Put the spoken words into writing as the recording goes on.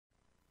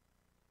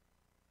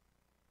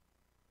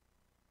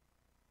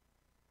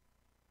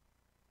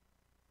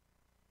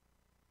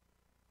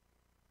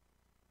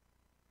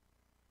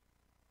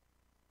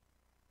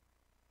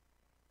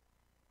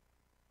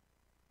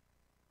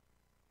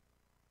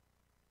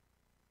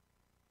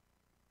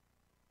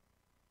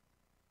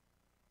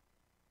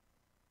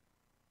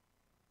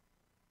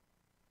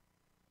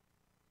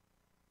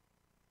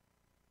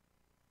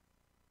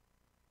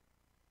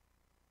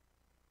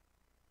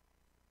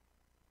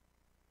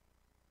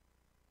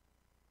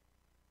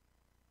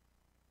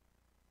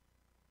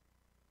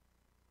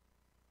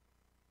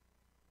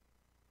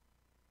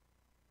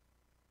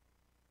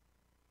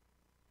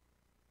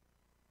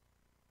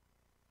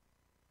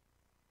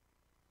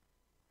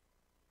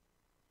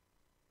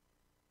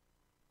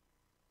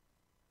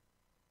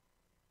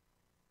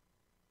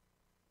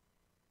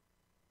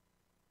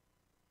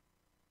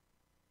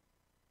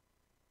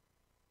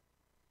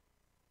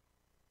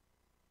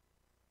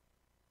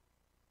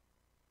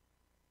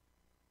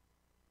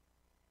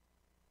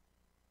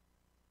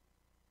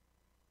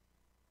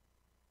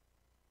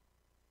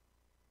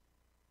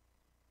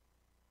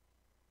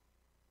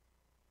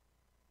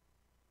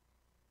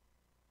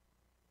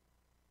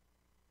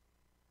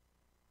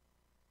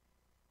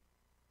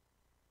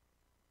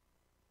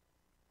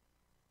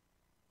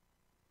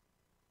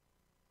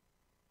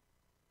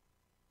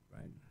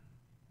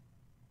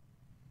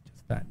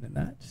Fatten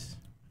that.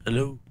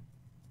 Hello.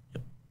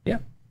 Yeah.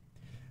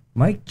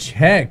 Mic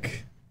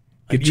check.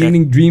 Good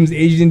evening, Dreams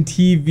Asian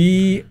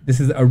TV.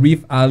 This is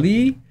Arif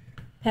Ali.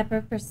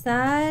 Pepper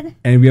Prasad.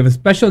 And we have a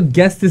special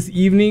guest this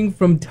evening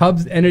from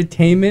Tubbs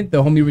Entertainment.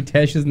 The homie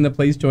Ritesh is in the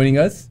place joining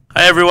us.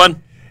 Hi,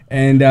 everyone.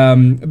 And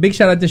a big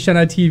shout out to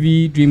Shana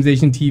TV, Dreams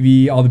Asian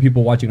TV, all the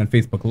people watching on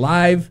Facebook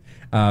Live.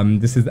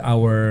 This is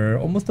our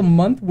almost a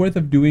month worth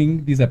of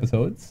doing these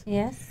episodes.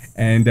 Yes.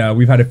 And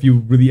we've had a few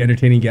really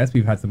entertaining guests.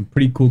 We've had some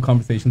pretty cool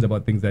conversations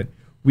about things that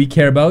we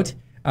care about.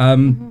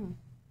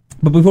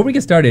 But before we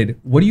get started,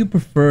 what do you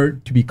prefer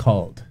to be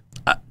called?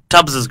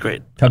 Tubbs is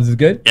great. Tubbs is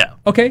good? Yeah.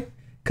 Okay.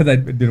 Because I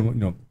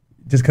didn't,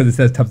 just because it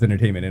says Tubbs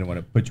Entertainment, I didn't want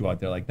to put you out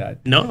there like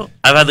that. No,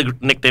 I've had the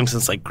nickname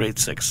since like grade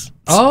 6.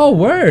 Oh,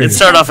 word. It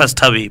started off as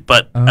Tubby,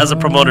 but as a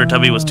promoter,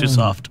 Tubby was too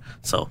soft.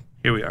 So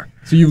here we are.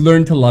 So you've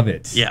learned to love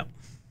it. Yeah.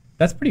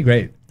 That's pretty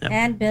great. Yeah.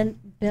 And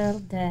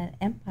build the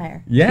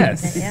empire.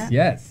 Yes. Yeah.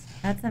 Yes.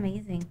 That's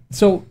amazing.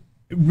 So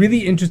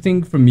really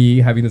interesting for me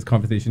having this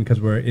conversation because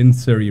we're in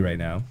Surrey right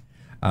now.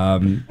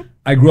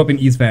 I grew up in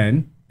East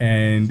Van,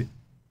 and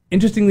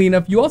interestingly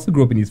enough, you also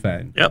grew up in East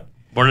Van. Yep.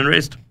 Born and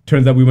raised.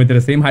 Turns out we went to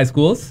the same high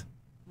schools.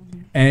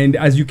 And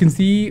as you can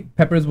see,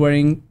 Pepper's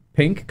wearing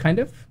pink, kind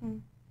of.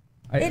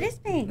 It is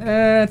pink.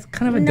 It's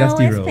kind of a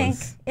dusty rose. Pink.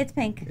 It's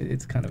pink.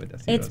 It's kind of a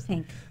dusty It's rose.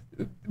 pink.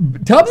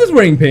 Tubbs is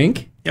wearing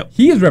pink. Yep.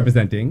 He is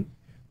representing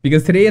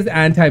because today is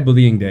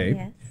Anti-Bullying Day.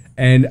 Yes.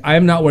 And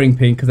I'm not wearing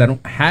pink because I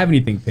don't have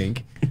anything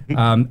pink.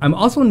 I'm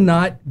also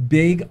not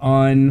big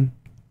on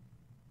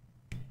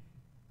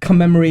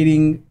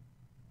commemorating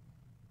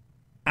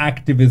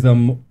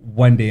activism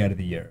one day out of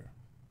the year.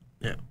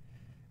 Yeah.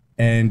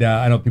 And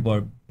I know people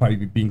are probably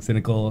being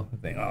cynical,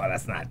 saying, "Oh,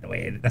 that's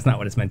not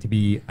what it's meant to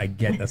be." I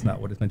get that's not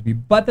what it's meant to be,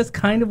 but that's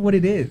kind of what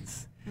it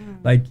is.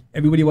 Like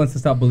everybody wants to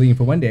stop bullying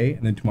for one day,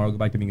 and then tomorrow go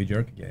back to being a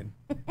jerk again.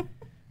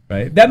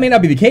 Right? That may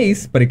not be the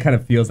case, but it kind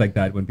of feels like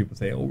that when people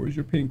say, "Oh, where's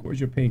your pink? Where's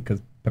your pink?"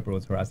 Because Pepper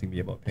was harassing me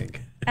about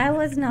pink. I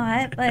was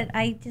not, but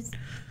I just,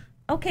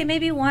 okay,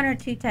 maybe 1 or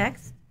 2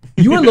 texts.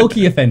 You were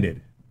low-key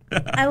offended.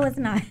 I was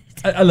not.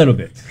 A little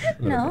bit.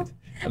 No.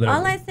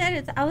 All I said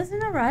is I was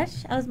in a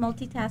rush. I was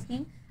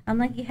multitasking. I'm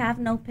like, you have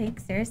no pink?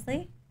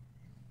 Seriously?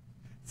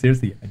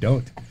 Seriously, I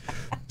don't.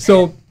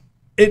 So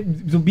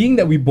being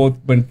that we both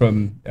went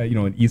from,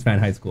 in East Van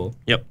High School.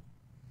 Yep.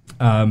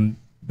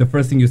 The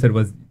first thing you said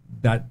was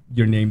that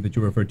your name that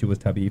you referred to was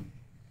Tubby.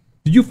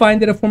 Did you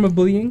find it a form of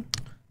bullying?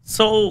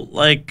 So,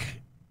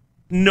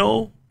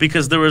 no,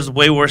 because there was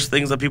way worse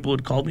things that people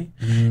would call me.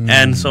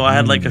 And so I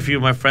had, a few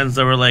of my friends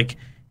that were like,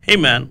 hey,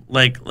 man,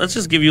 let's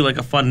just give you,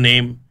 a fun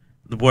name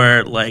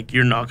where,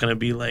 you're not going to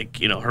be,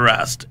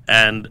 harassed.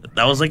 And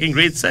that was, in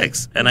grade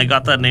 6. And I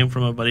got that name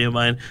from a buddy of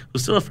mine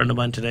who's still a friend of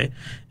mine today.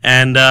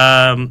 And,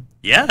 and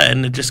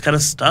it just kind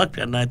of stuck.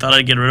 And I thought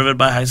I'd get rid of it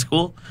by high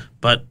school.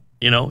 But,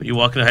 you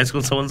walk into high school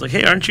and someone's like,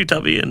 hey, aren't you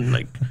Tubby? And,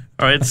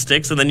 all right, it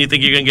sticks. And then you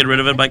think you're going to get rid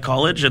of it by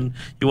college. And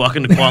you walk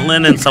into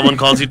Kwantlen and someone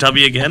calls you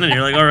Tubby again. And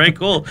you're like, all right,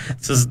 cool.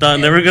 This is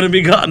done. Never going to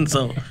be gone.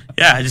 So,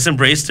 yeah, I just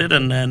embraced it.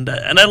 And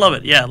I love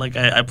it. Yeah,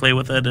 I play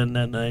with it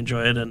and I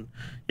enjoy it. And,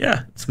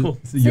 yeah, it's cool.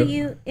 So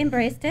you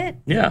embraced it?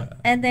 Yeah.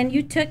 And then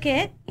you took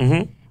it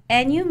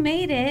and you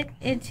made it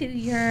into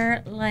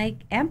your,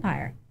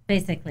 empire,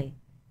 basically.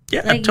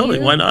 Yeah, totally.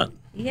 Why not?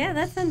 Yeah,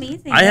 that's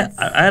amazing. I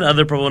had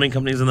other promoting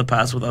companies in the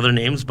past with other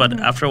names, but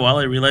after a while,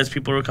 I realized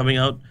people were coming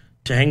out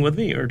to hang with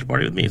me or to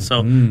party with me.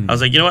 So I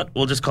was like, you know what?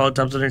 We'll just call it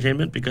Tubbs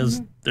Entertainment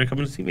because they're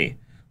coming to see me.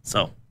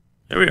 So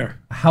there we are.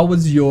 How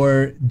was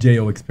your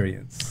JO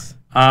experience?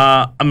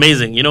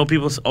 Amazing.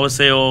 People always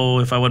say, oh,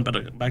 if I went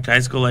back to high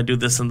school, I'd do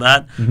this and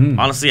that.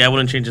 Honestly, I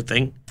wouldn't change a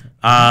thing.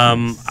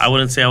 I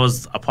wouldn't say I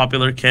was a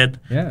popular kid.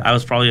 Yeah. I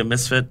was probably a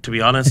misfit, to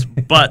be honest.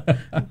 But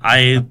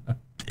I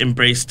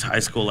embraced high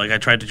school. I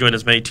tried to join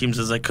as many teams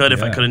as I could.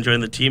 If I couldn't join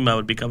the team, I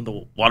would become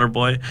the water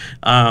boy.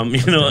 I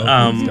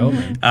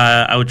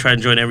would try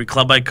and join every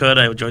club I could.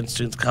 I would join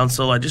students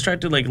council. I just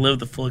tried to live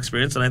the full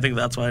experience, and I think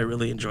that's why I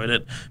really enjoyed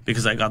it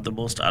because I got the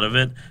most out of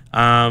it.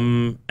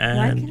 Why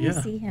can I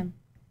see him?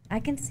 I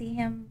can see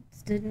him.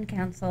 Student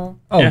council.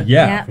 Oh,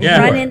 yeah.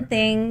 Running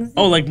things.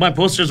 Oh, my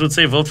posters would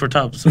say vote for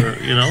Tubbs. Or,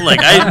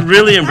 I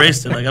really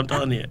embraced it. I'm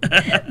telling you.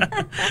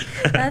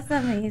 That's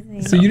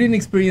amazing. So you didn't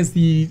experience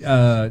the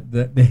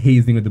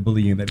hazing or the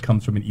bullying that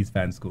comes from an East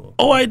Van school?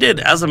 Oh, I did.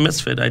 As a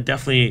misfit, I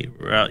definitely,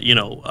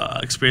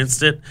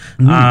 experienced it.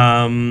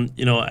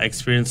 I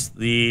experienced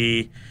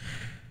the...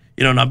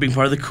 not being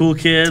part of the cool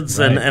kids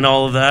and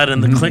all of that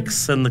and the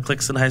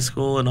cliques in high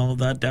school and all of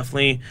that,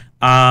 definitely.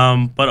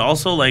 But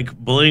also,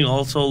 bullying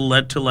also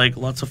led to,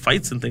 lots of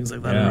fights and things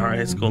like that in our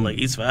high school.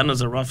 East Van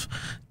is a rough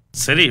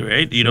city,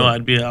 right?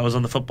 I was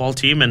on the football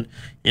team and,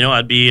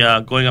 I'd be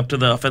going up to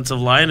the offensive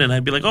line and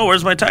I'd be like, oh,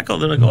 where's my tackle?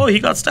 They're like, oh, he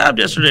got stabbed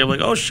yesterday. I'm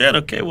like, oh, shit,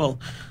 okay, well...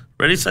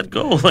 Ready, set,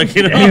 go.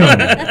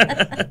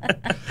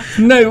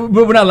 No,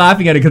 but we're not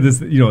laughing at it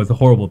because it's a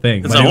horrible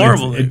thing. It's a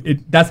horrible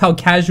thing. That's how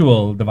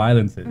casual the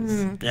violence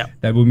is. Yeah.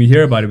 That when we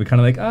hear about it, we're kind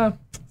of like,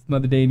 it's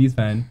another day in East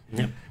Van.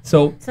 Yep.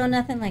 So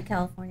nothing like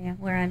California,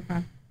 where I'm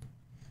from.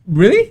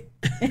 Really?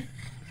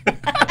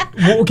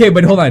 Well, okay,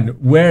 but hold on.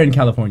 Where in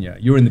California?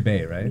 You're in the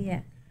Bay, right?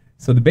 Yeah.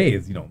 So the Bay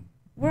is,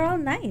 We're all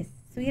nice.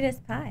 Sweet as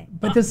pie.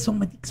 but there's so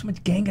much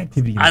gang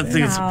activity. In I the Bay.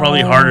 think it's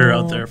probably harder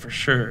out there for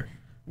sure.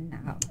 No.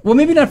 Well,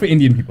 maybe not for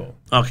Indian people,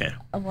 Okay.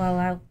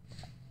 Well,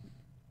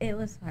 it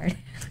was hard.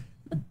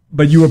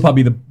 but you were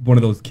probably one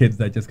of those kids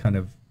that just kind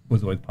of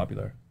was always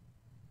popular.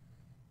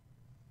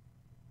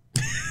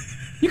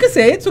 You can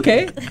say it, it's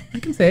okay. You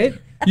can say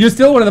it. You're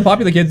still one of the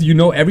popular kids. You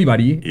know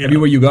everybody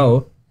everywhere you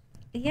go.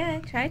 Yeah, I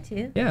tried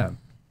to. Yeah.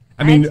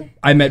 I mean,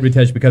 I met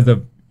Ritesh because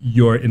of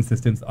your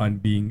insistence on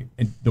being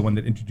the one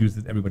that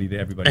introduces everybody to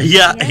everybody.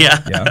 Yeah.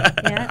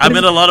 Yeah. I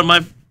met a lot of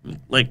my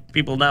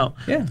people now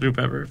Yeah. through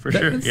Pepper for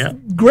sure. That's Yeah.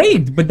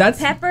 great, but that's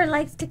Pepper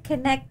likes to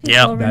connect people.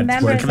 Yep. That's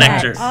Remember where it's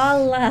that. at.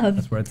 All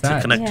love. where it's To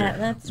at. connect. Yeah,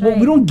 that's Well, right.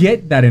 we don't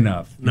get that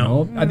enough. You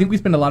No. know? I think we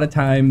spend a lot of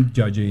time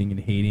judging and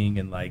hating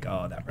and like,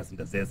 oh, that person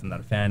does this, I'm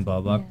not a fan,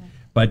 blah, blah. Yeah.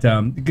 But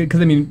because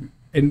I mean,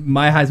 in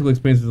my high school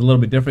experience was a little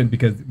bit different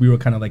because we were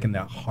kind of like in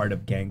the heart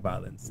of gang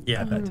violence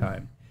at that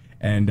time.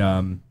 And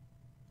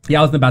yeah,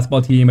 I was in the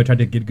basketball team. I tried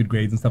to get good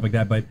grades and stuff like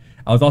that. But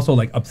I was also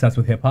like obsessed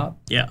with hip hop.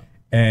 Yeah.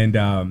 And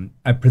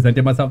I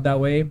presented myself that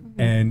way.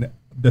 And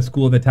the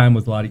school at the time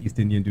was a lot of East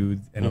Indian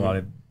dudes and a lot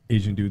of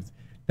Asian dudes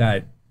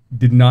that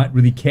did not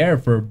really care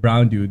for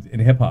brown dudes in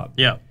hip hop.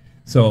 Yeah.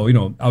 So,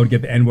 I would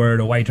get the N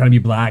word or why are you trying to be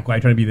black? Why are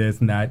you trying to be this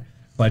and that?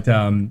 But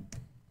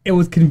it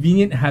was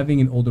convenient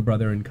having an older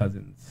brother and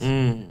cousins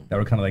that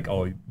were kind of like,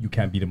 oh, you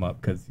can't beat him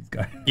up because he's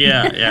got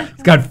Yeah.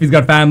 he's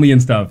got family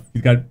and stuff.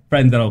 He's got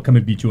friends that'll come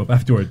and beat you up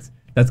afterwards.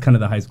 That's kind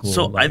of the high school.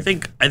 So life.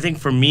 I think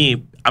for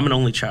me, I'm an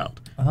only child,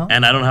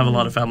 and I don't have a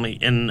lot of family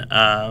in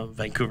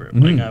Vancouver.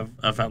 Like I have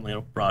a family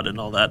abroad and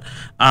all that.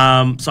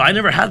 So I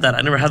never had that.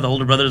 I never had the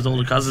older brothers, the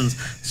older cousins.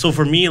 So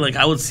for me, like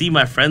I would see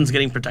my friends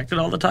getting protected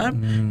all the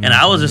time, and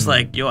I was just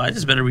like, yo, I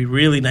just better be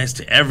really nice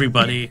to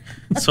everybody,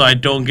 so I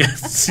don't get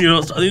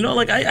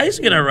like I used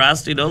to get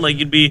harassed. Like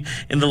you'd be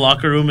in the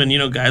locker room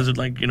and guys would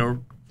like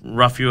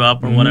rough you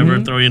up or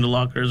whatever, throw you into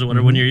lockers or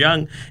whatever when you're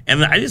young.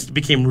 And then I just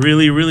became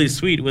really, really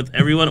sweet with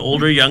everyone,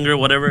 older, younger,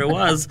 whatever it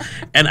was.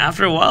 And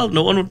after a while,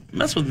 no one would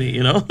mess with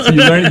me, So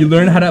you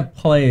learn how to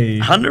play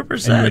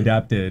 100%. and you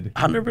adapted.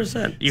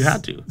 100%. You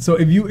had to. So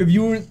if you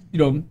were,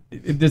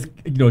 if there's,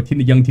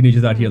 young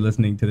teenagers out here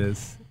listening to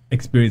this,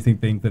 experiencing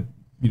things that,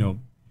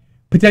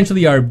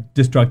 potentially are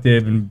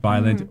destructive and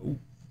violent,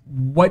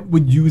 what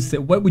would you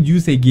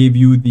say gave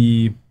you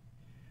the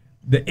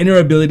inner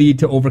ability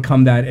to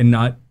overcome that and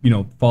not,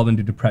 fall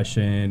into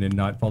depression and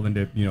not fall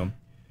into,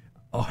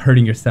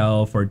 hurting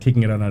yourself or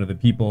taking it on other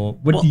people?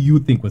 What do you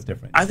think was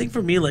different? I think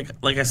for me, like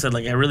I said,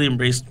 like I really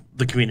embraced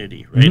the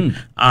community, right?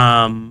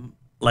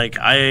 Like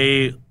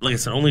I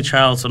said, only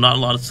child, so not a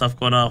lot of stuff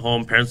going on at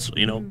home. Parents,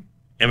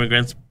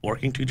 immigrants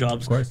working 2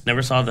 jobs. Of course.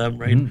 Never saw them,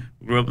 right?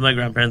 Grew up with my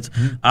grandparents.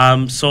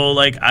 So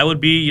like I would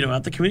be,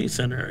 at the community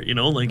center,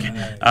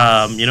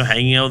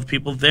 hanging out with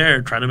people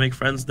there, trying to make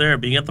friends there,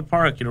 being at the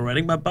park,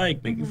 riding my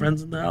bike, making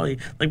friends in the alley.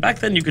 Like back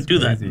then you could do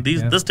that.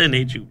 This day and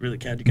age you really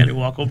can't. You can't even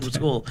walk home from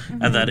school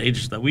at that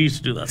age that we used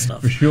to do that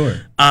stuff. For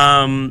sure.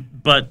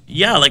 But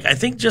yeah, like I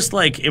think just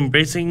like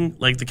embracing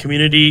like the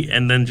community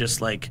and then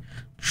just like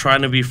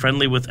trying to be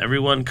friendly with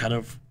everyone kind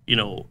of,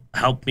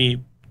 helped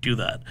me do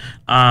that.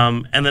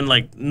 And then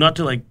like not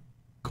to like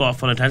go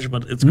off on a tangent,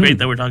 but it's great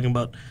that we're talking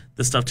about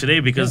this stuff today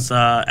because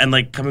and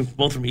like coming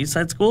both from East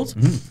Side schools.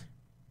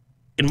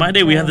 In my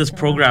day, we had this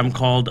program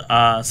called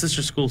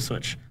Sister School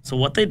Switch. So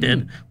what they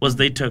did was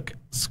they took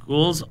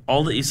schools,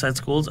 all the East Side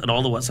schools and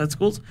all the West Side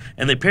schools,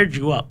 and they paired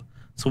you up.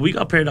 So we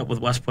got paired up with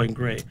West Point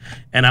Gray,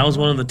 and I was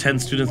one of the 10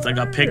 students that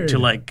got picked to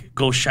like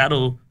go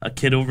shadow a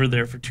kid over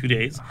there for 2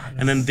 days,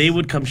 and then they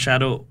would come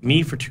shadow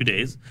me for 2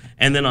 days,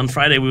 and then on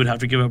Friday we would have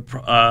to give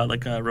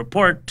a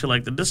report to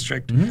like the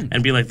district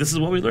and be like, this is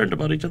what we learned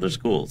about each other's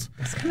schools.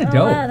 That's kind of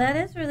dope. Wow, that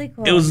is really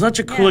cool. It was such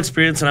a cool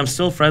experience, and I'm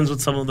still friends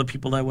with some of the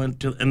people that I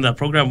went to in that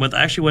program with.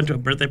 I actually went to a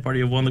birthday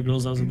party of one of the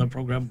girls that was in the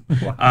program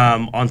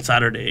on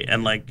Saturday,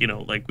 and like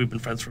we've been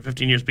friends for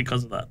 15 years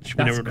because of that.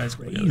 We never went to high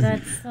school together.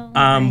 That's so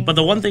nice. But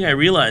the one thing I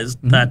realized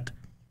that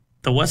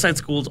the West Side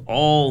schools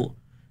all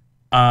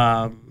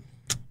thought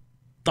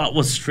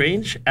was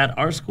strange at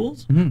our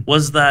schools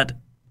was that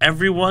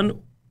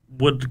everyone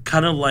would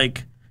kind of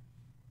like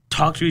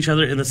talk to each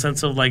other in the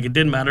sense of like it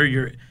didn't matter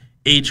your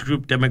age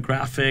group,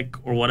 demographic,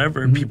 or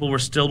whatever. People were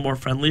still more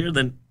friendlier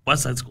than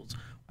West Side schools.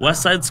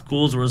 West Side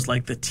schools was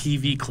like the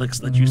TV cliques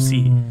that you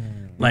see.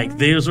 Like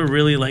those were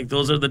really like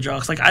those are the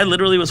jocks. Like I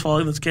literally was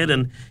following this kid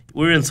and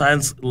we were in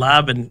science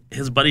lab and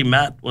his buddy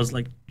Matt was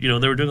like, they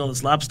were doing all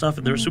this lab stuff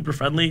and they were super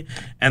friendly.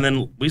 And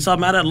then we saw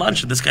Matt at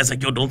lunch and this guy's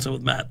like, yo, don't sit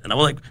with Matt. And I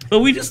was like, but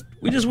we just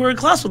were in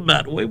class with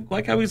Matt.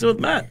 Why can't we sit with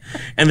Matt?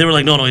 And they were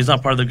like, no, he's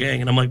not part of the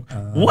gang. And I'm like,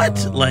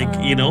 what? Like,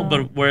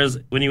 but whereas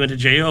when you went to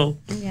JO,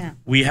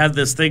 we had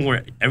this thing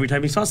where every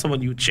time you saw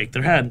someone, you would shake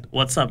their hand.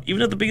 What's up?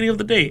 Even at the beginning of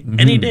the day,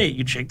 any day,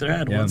 you'd shake their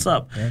hand. What's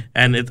up?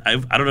 And I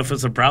don't know if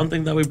it's a Brown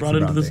thing that we brought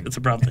into this. It's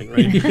a Brown thing,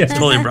 right? It's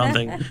totally a Brown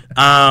thing.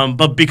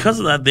 But because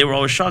of that, they were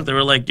always shocked. They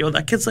were like, yo,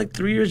 that kid's like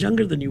 3 years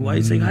younger than you. Why are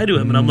you saying hi to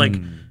him? And I'm like,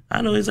 I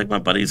don't know, he's like my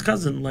buddy's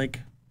cousin. Like,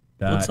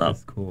 what's up?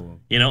 Is cool.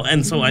 You know,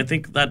 and so I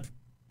think that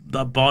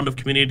the bond of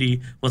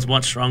community was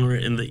much stronger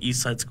in the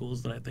East Side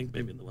schools than I think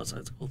maybe in the West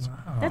Side schools.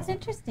 Wow. That's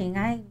interesting.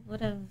 I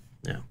would have.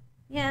 Yeah.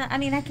 Yeah, I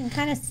mean, I can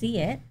kind of see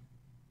it.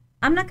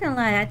 I'm not gonna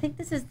lie. I think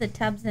this is the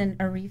Tubbs and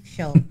Arif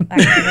show.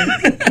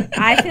 Actually,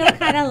 I feel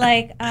kind of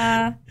like.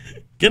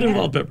 Get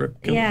involved, Pepper.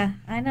 Come Yeah,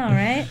 I know,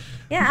 right?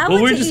 Yeah, I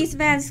Well, went we're to just- East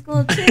Van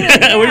School too. We're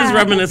just yeah.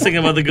 reminiscing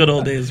about the good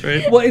old days,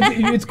 right? Well,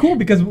 it's cool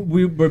because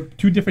we're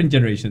two different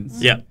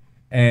generations. Yeah.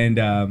 And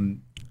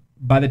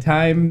by the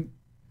time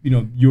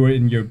you were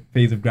in your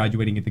phase of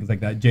graduating and things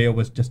like that, JO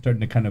was just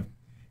starting to kind of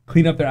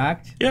clean up their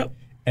act. Yeah.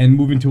 And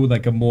move into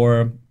like a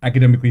more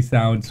academically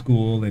sound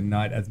school and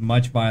not as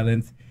much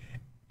violence.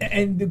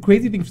 And the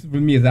crazy thing for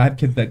me is I have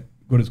kids that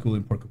go to school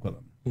in Port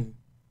Coquitlam.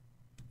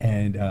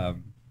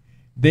 And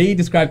they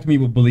describe to me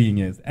what bullying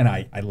is, and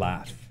I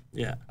laugh.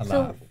 Yeah. I So,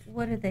 laugh.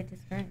 what did they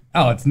describe?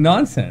 Oh, it's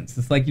nonsense.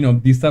 It's like,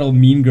 these subtle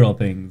mean girl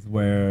things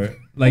where,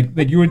 like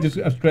you were just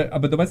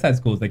about the West Side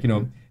schools, like,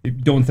 you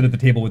don't sit at the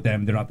table with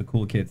them. They're not the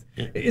cool kids.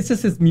 Yeah. It's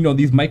just this,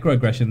 these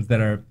microaggressions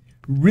that are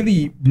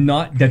really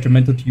not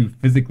detrimental to you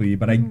physically,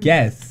 but I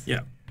guess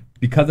Yeah.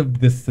 because of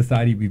this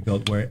society we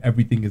built where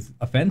everything is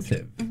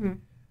offensive,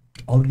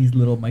 all of these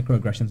little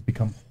microaggressions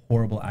become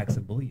horrible acts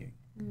of bullying.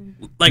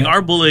 Like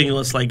our bullying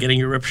was like getting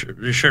your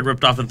shirt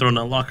ripped off and thrown in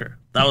a locker.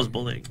 That was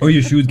bullying. Or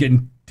your shoes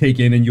getting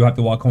taken and you have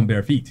to walk home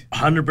bare feet.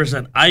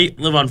 100%. I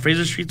live on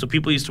Fraser Street, so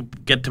people used to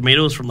get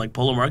tomatoes from like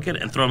Polo Market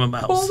and throw them in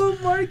my house. Polo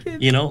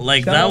Market. You know,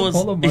 like Shout that out was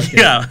Polo Market.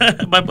 yeah.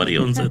 My buddy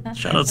owns it.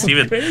 Shout out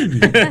Steven. Crazy.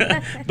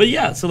 But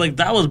yeah, so like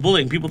that was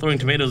bullying. People throwing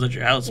tomatoes at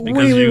your house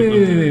because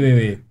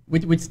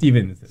Wait. Which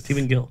Steven is this?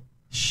 Steven Gill.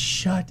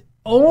 Shut.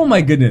 Oh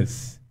my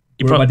goodness.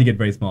 You We're prob- about to get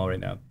very small right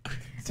now.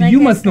 So Like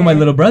you I must know my said.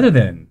 little brother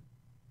then.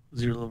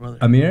 Who's your little brother?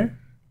 Amir?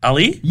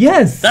 Ali?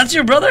 Yes. That's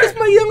your brother? That's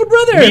my younger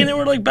brother. Me and him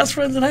were like best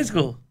friends in high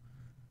school.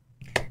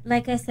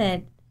 Like I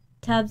said,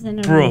 Tubbs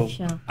and Bro. Arif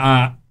show.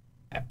 I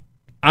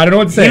don't know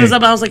what to say. He was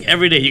at my house like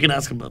every day. You can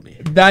ask him about me.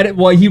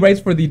 He writes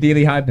for the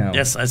Daily Hive now.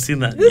 Yes, I've seen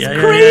that. That's yeah,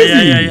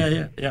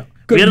 crazy. Yeah.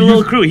 Good. We had a You-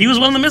 little crew. He was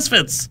one of the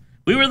misfits.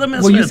 We were the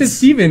misfits. Well, you said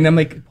Steven. I'm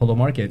like, Polo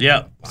Market.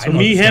 Yeah. I So know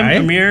me, this him, guy.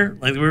 Amir,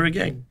 like we were a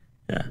gang.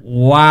 Yeah.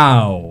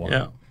 Wow.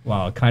 Yeah.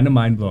 Wow. Kind of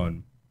mind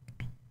blown.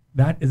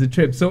 That is a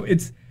trip. So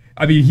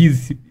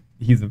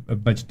he's a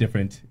much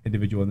different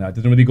individual now.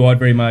 Doesn't really go out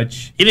very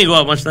much. He didn't go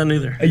out much then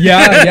either.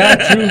 Yeah,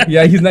 true.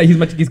 Yeah, he's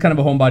kind of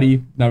a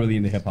homebody, not really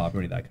into hip hop or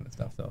any of that kind of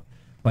stuff. So,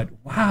 but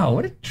wow,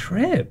 what a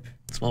trip.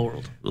 Small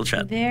world. We'll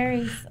chat.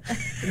 Very.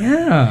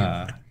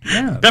 Yeah.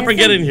 Pepper,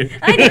 get in here.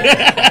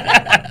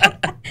 I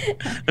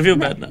I feel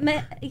bad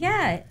now.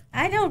 yeah,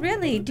 I don't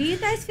really. Do you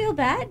guys feel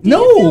bad? Do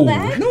you feel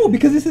bad? No,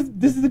 because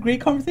this is a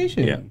great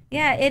conversation. Yeah.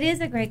 Yeah, it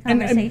is a great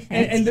And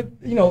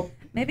conversation.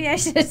 Maybe I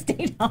should have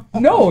stayed home.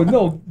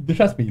 no,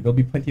 trust me, there'll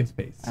be plenty of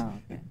space. Oh,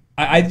 okay.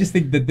 I just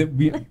think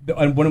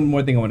that one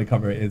more thing I want to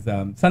cover is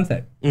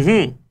Sunset.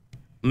 Mm-hmm.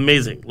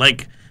 Amazing.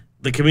 Like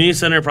the community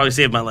center probably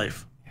saved my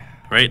life.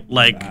 Right?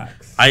 Like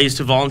Facts. I used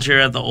to volunteer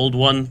at the old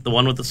one, the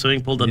one with the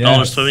swimming pool, the Yes.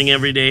 dollar swimming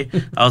every day.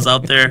 I was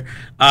out there.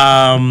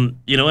 And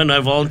I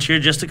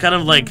volunteered just to kind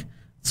of like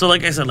so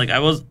like I said, like I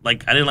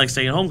didn't like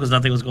staying at home because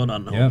nothing was going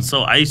on at home. Yeah.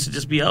 So I used to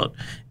just be out.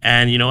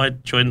 And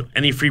I'd join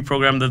any free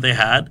program that they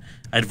had.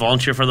 I'd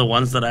volunteer for the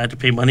ones that I had to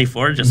pay money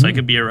for just so I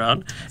could be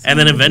around. And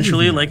then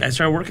eventually like I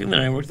started working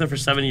there. I worked there for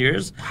 7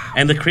 years.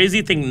 And the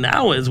crazy thing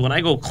now is when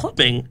I go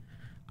clubbing,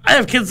 I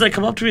have kids that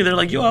come up to me. They're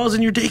like, "Yo, I was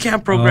in your day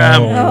camp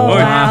program, Oh, or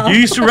wow. you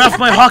used to ref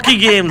my hockey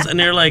games." And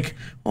they're like,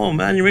 "Oh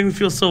man, you make me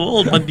feel so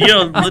old." But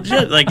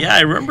legit, like, yeah,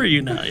 I remember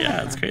you now.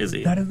 Yeah, it's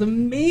crazy. That is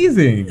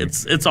amazing.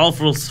 It's all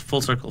full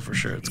circle for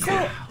sure. It's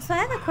cool. So I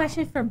have a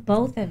question for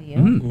both of you,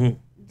 Mhm.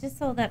 just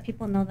so that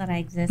people know that I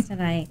exist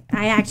and I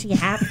actually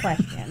have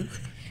questions.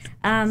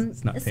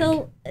 It's not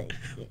so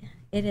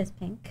it is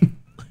pink.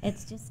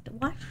 It's just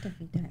washed a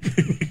few times,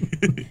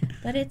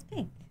 but it's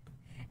pink.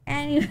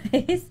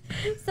 Anyways,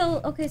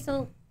 so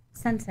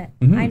Sunset.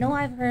 Mhm. I know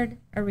I've heard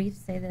Arif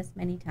say this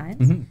many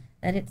times Mhm.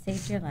 that it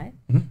saved your life.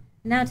 Mhm.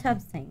 Now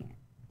Tubbs saying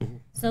it.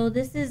 So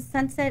this is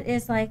Sunset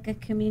is like a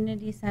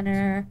community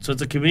center. So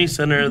it's a community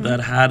center that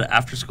had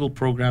after school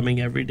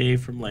programming every day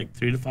from like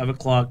 3 to 5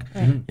 o'clock.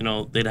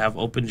 Right. They'd have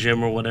open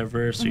gym or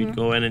whatever. So you'd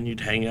go in and you'd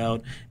hang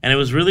out. And it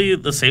was really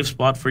the safe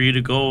spot for you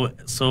to go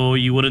so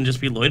you wouldn't just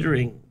be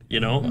loitering,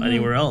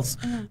 anywhere else.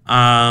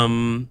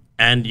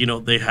 And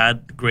they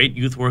had great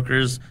youth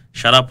workers.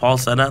 Shout out Paul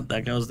Senna.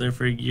 That guy was there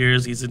for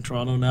years. He's in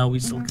Toronto now. We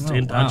still stay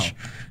in Oh, wow.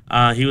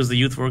 touch. He was the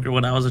youth worker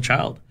when I was a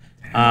child.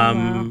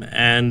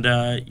 And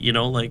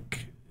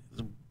like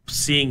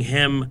seeing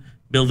him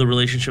build the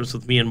relationships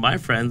with me and my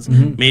friends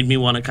made me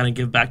want to kind of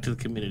give back to the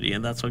community,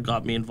 and that's what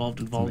got me involved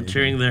in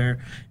volunteering there,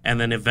 and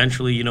then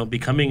eventually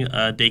becoming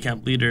a day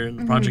camp leader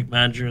and project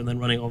manager, and then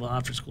running all the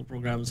after school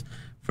programs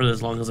for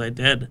as long as I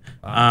did.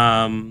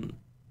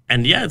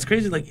 And yeah, it's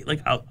crazy.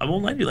 Like I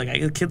won't lie to you. Like I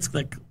get kids.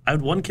 Like I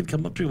had one kid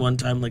come up to me one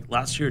time, like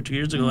last year, 2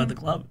 years ago at the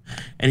club,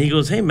 and he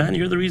goes, "Hey man,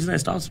 you're the reason I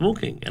stopped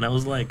smoking." And I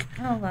was like,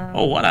 Oh wow.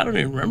 "Oh what? I don't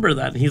even remember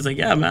that." And he's like,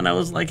 "Yeah man, I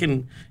was like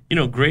in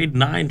grade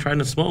 9 trying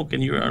to smoke,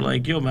 and you were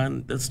like, yo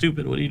man, that's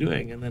stupid. What are you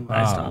doing?" And then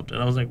I stopped,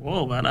 and I was like,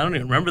 "Whoa man, I don't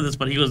even remember this."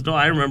 But he goes, "No,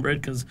 I remember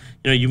it because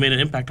you made an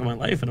impact on my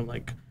life." And I'm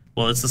like,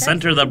 "Well, it's the That's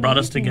center that brought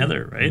us amazing.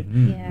 together, right?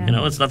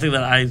 Yeah. It's nothing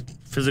that I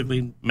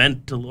physically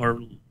meant to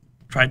or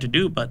tried to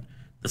do, but."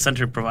 The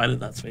center provided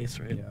that space,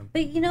 right? Yeah.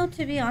 But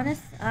to be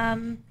honest,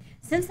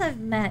 since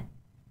I've met,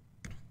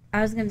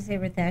 I was going to say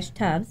Ritesh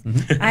Tubbs.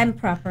 I'm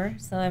proper,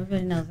 so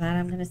everybody knows that.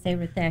 I'm going to say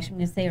Ritesh. I'm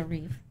going to say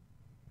Arif.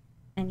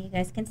 And you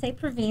guys can say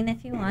Praveen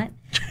if you want.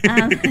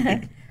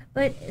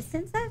 But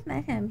since I've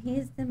met him,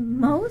 he's the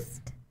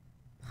most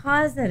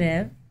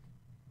positive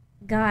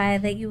guy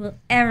that you will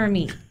ever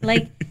meet.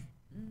 Like,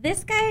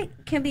 this guy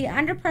can be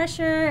under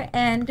pressure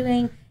and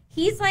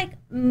he's like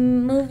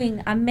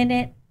moving a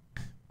minute,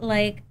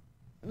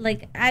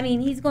 I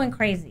mean, he's going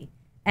crazy,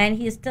 and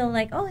he's still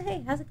like, "Oh,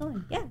 hey, how's it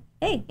going? Yeah,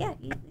 hey, yeah,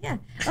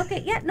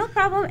 okay, yeah, no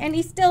problem." And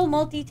he's still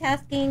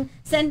multitasking,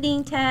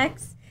 sending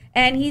texts,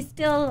 and he's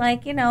still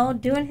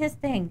doing his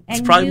thing. And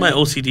it's probably my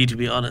OCD, to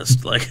be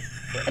honest. Like,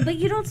 but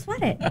you don't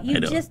sweat it. You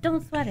just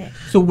don't sweat it.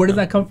 So where does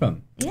that come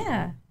from?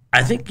 Yeah.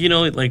 I think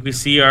like we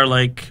see our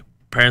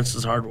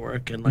parents' hard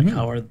work and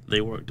how hard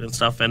they worked and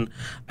stuff, and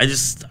I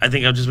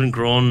think I've just been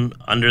grown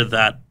under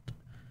that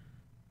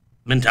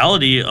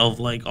mentality of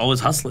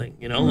always hustling,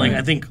 like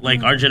I think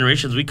our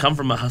generations, we come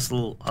from a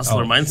hustler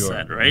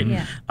mindset, sure. right?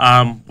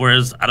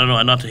 Whereas I don't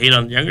know, not to hate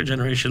on younger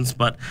generations,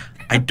 but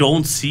I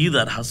don't see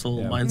that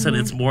hustle mindset.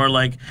 It's more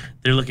like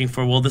they're looking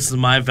for, well, this is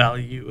my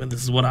value and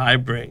this is what I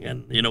bring,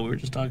 and we were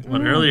just talking about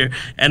it earlier,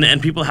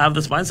 and people have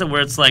this mindset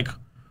where it's like,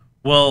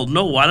 well,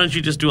 no, why don't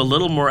you just do a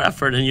little more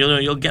effort and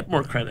you'll get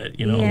more credit,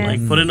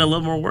 like put in a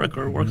little more work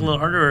or work a little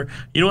harder,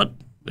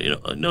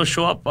 or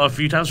show up a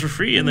few times for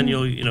free and then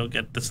you'll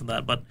get this and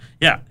that. But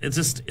yeah,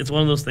 it's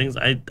one of those things.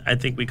 I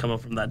think we come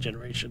up from that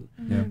generation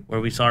where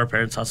we saw our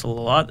parents hustle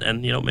a lot,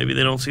 and maybe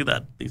they don't see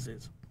that these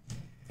days.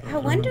 I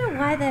wonder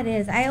why that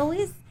is. I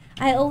always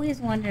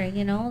wonder,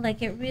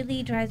 it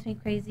really drives me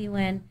crazy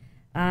when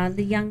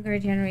the younger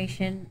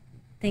generation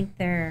think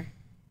they're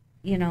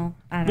I don't know.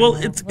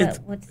 What's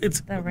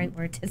the right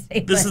word to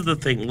say? This is the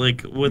thing,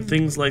 with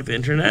things like the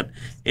internet,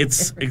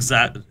 it's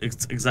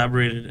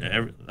exaggerated.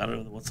 I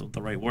don't know what's the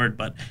right word,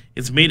 but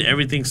it's made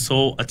everything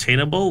so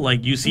attainable.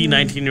 Like you see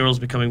 19-year-olds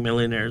becoming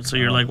millionaires, so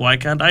you're like, why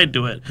can't I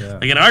do it? Yeah.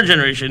 Like in our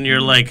generation, you're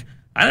like,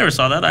 I never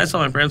saw that. I saw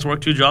my parents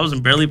work 2 jobs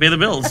and barely pay the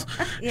bills.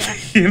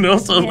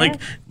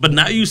 But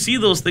now you see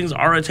those things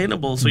are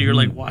attainable. So you're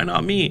like, why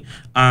not me?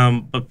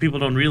 But people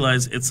don't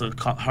realize it's a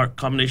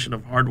combination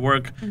of hard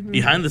work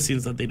behind the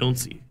scenes that they don't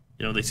see.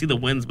 They see the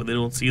wins, but they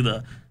don't see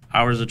the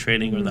hours of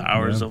training or the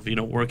hours of,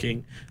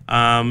 working.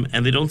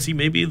 And they don't see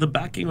maybe the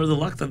backing or the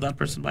luck that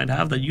person might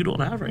have that you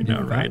don't have right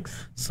now, right?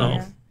 So,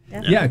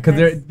 yeah,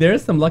 because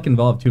there's some luck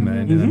involved too,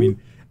 man. And I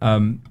mean,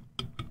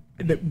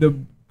 the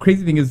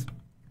crazy thing is,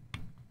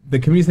 the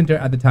community center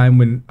at the time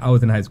when I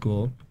was in high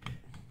school,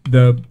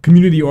 the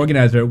community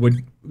organizer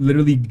would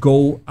literally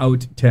go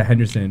out to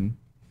Henderson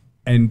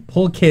and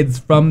pull kids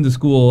from the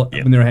school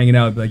when they were hanging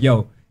out, be like,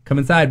 yo, come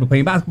inside, we're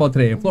playing basketball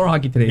today, floor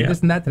hockey today,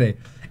 this and that today.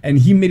 And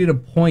he made it a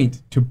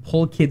point to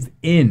pull kids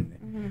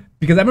in.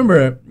 Because I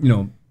remember,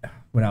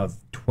 when I was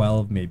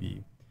 12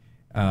 maybe,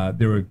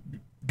 there were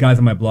guys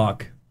on my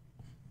block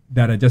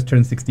that had just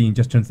turned 16,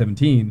 just turned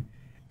 17,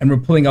 and were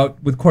pulling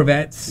out with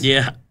Corvettes.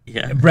 Yeah.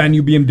 Brand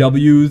new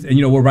BMWs,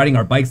 and we're riding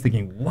our bikes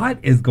thinking, what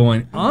is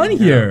going on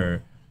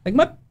here? Like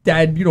my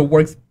dad,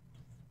 works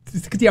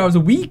 60 hours a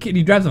week and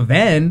he drives a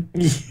van.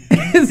 His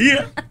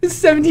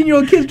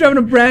 17-year-old kid's driving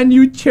a brand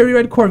new cherry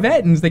red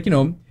Corvette, and it's like,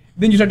 then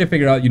you start to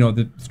figure out,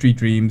 the street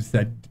dreams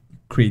that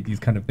create these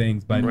kind of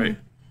things. But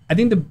I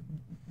think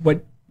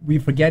what we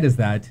forget is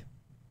that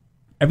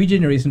every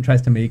generation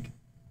tries to make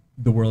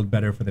the world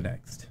better for the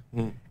next.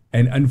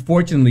 And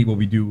unfortunately, what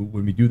we do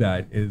when we do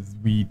that is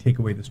we take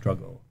away the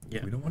struggle.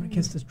 We don't want to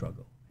kiss the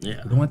struggle. We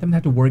don't want them to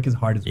have to work as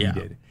hard as we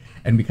did.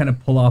 And we kind of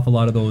pull off a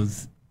lot of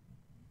those,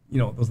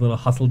 those little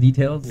hustle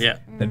details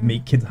that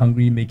make kids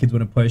hungry, make kids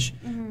want to push.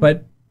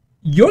 But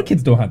your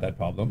kids don't have that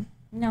problem.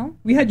 No.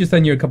 We had your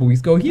son here a couple weeks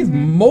ago. He's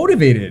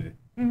motivated.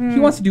 He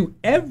wants to do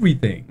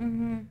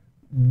everything.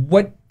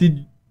 What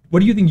do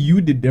you think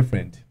you did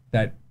different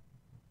that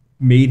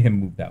made him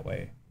move that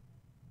way?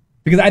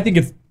 Because I think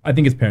it's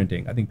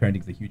parenting. I think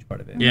parenting is a huge part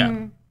of it.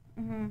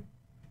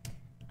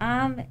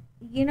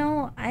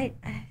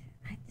 I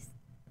just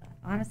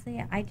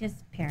honestly, I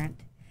just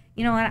parent.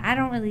 I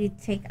don't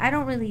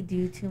really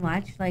do too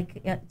much.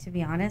 To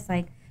be honest,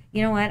 I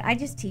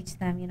just teach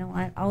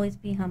them. Always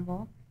be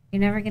humble.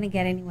 You're never gonna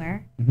get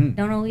anywhere.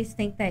 Don't always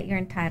think that you're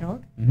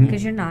entitled,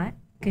 because you're not.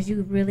 Because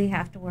you really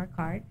have to work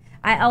hard.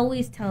 I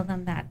always tell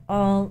them that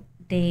all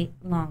day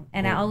long,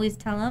 and I always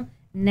tell them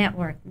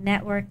network.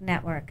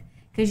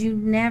 Because you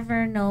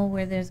never know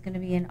where there's going to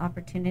be an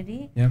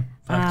opportunity.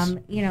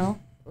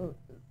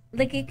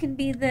 like it can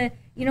be the,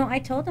 I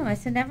told him, I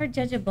said, never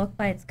judge a book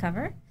by its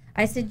cover.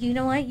 I said, you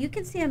know what? You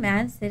can see a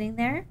man sitting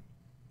there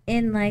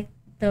in like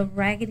the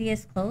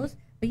raggediest clothes,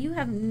 but you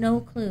have no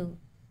clue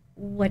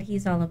what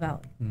he's all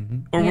about.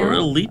 Or where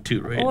it'll lead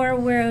to, right? Or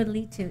where it would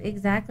lead to,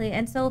 exactly.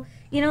 And so,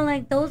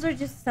 like those are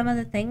just some of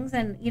the things.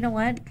 And you know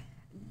what?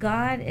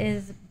 God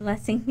is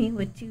blessing me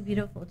with 2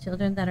 beautiful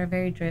children that are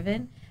very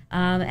driven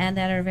and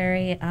that are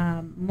very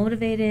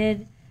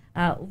motivated,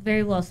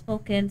 very well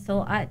spoken.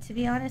 So to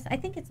be honest, I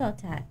think it's all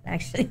Tat,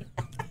 actually.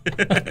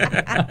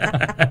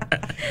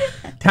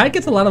 Tat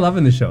gets a lot of love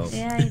in the show.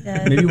 Yeah, he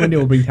does. Maybe one day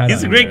we'll bring Tat He's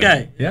on. a great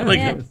guy. Yeah. I like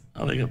Yeah. him.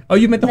 I like him. Oh,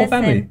 you met the whole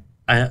Listen. family?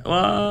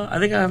 I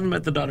think I haven't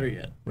met the daughter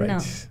yet. Right. No.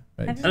 Right. Have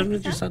I you haven't met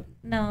met your son.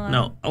 No.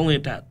 No, only a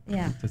dad.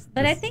 Yeah. Just-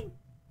 But I just- think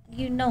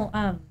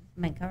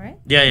Micah, right?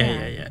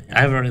 Yeah.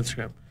 I have her on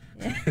Instagram.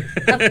 Yeah.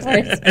 Of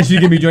course. And she's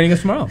going to be joining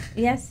us tomorrow.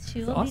 Yes,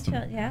 she will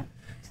Awesome. be. Yeah.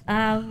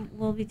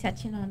 We'll be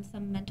touching on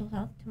some mental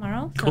health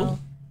tomorrow. Cool. So it'll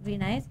be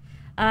nice.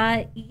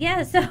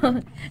 Yeah.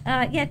 So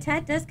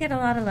Tat does get a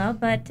lot of love,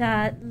 but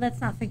let's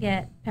not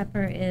forget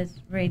Pepper is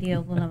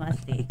Radio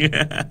Wulamasti,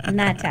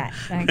 not Tat.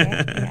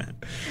 Okay.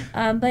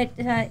 Yeah. But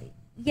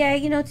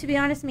to be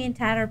honest, me and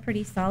Tat are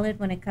pretty solid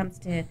when it comes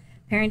to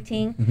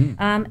parenting.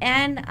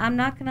 And I'm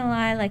not gonna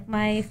lie, like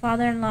my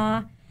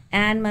father-in-law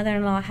and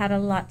mother-in-law had a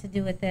lot to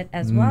do with it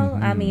as well.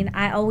 I mean,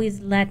 I always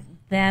let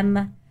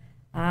them.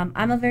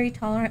 I'm a very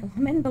tolerant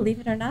woman, believe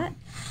it or not.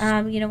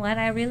 You know what?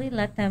 I really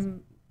let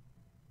them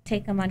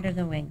take them under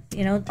the wings.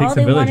 Takes all a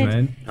they village,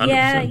 wanted. man.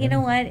 Yeah, 100%. you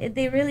know what?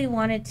 They really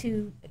wanted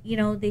to.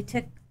 They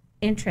took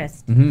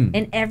interest Mhm.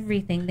 in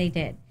everything they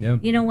did. Yeah.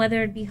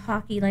 Whether it be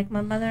hockey, like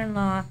my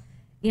mother-in-law.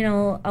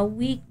 A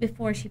week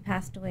before she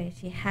passed away,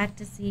 she had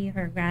to see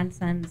her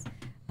grandson's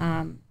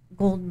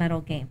gold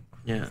medal game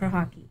Yeah. for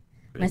hockey.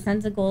 My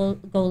son's a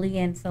goalie,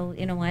 and so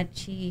you know what,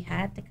 she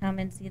had to come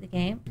and see the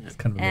game. It's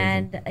kind of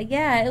amazing.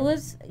 And it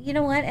was,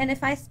 and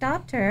if I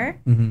stopped her,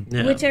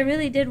 Yeah. which I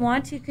really did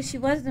want to, because she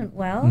wasn't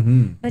well,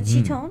 Mhm. but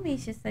she told me,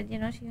 she said,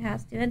 she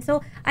has to. And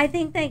so I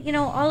think that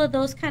all of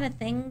those kind of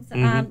things,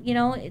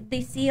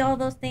 they see all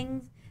those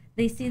things,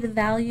 they see the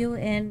value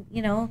in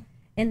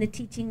in the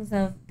teachings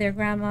of their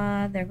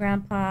grandma, their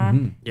grandpa,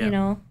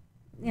 Yeah.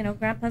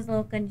 grandpa's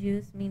low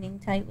juice, meaning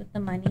tight with the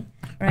money,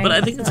 right? But I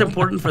think it's So-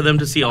 important for them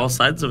to see all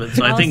sides of it.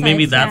 So I All think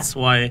maybe sides, yeah. that's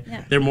why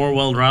Yeah. they're more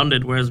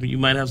well-rounded. Whereas you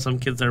might have some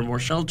kids that are more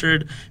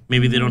sheltered.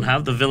 Maybe they don't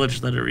have the village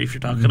that Arif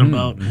you're talking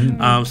about.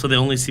 So they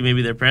only see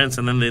maybe their parents,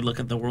 and then they look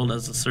at the world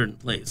as a certain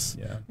place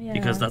Yeah. Yeah.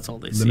 because that's all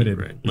they Limited,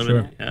 see. Right? for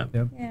Limited. sure. Yeah.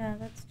 Yeah. Yeah,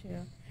 that's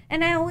true.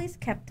 And I always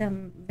kept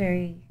them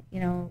very,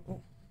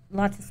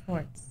 lots of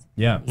sports,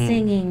 Yeah.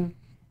 singing,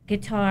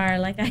 guitar,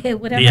 like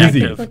whatever Be I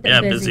active. could put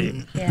them Yeah, busy.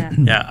 busy. Yeah.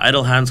 Yeah.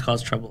 Idle hands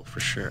cause trouble for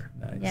sure.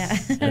 Nice.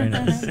 Yeah. Very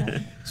nice.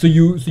 So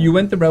you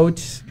went the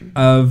route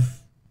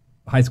of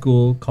high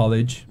school,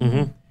 college.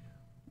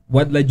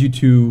 What led you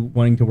to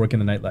wanting to work in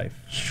the nightlife?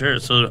 Sure.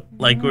 So,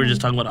 like we were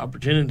just talking about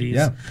opportunities.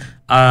 Yeah.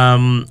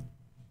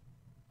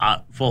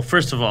 Well,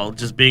 first of all,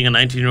 just being a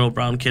 19-year-old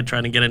brown kid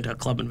trying to get into a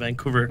club in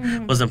Vancouver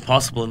was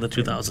impossible in the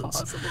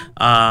 2000s.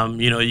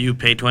 You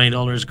pay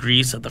 $20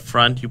 grease at the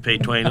front, you pay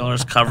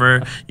 $20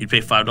 cover, you'd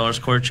pay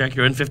 $5 court check,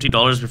 you're in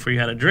 $50 before you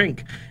had a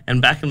drink.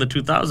 And back in the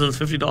 2000s,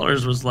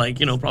 $50 was like,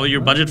 probably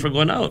your budget for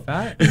going out.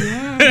 Fat.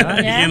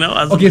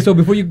 Yeah. As Okay, so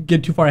before you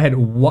get too far ahead,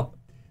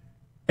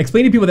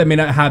 explain to people that may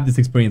not have this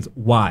experience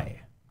why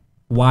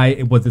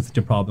was it such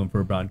a problem for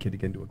a brown kid to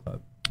get into a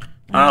club?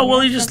 Oh, well,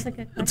 That's a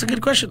good it's a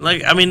good question.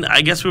 Like, I mean,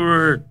 I guess we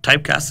were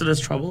typecasted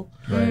as trouble.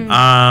 Right.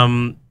 I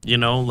don't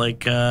know.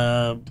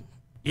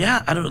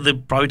 They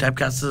probably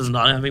typecasted as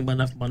not having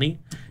enough money.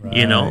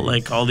 Right.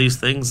 Like all these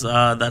things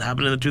that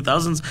happened in the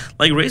 2000s.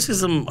 Like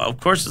racism, of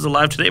course, is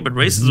alive today, but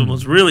racism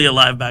was really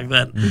alive back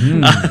then.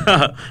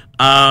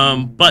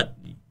 But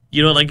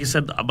like you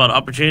said about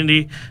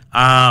opportunity,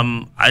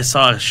 I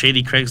saw a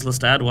shady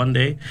Craigslist ad one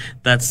day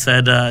that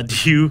said,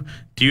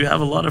 do you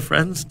have a lot of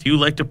friends? Do you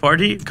like to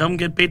party? Come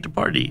get paid to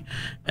party.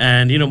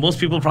 And, most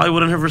people probably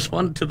wouldn't have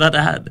responded to that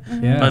ad.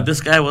 Yeah. But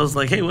this guy was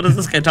like, hey, what is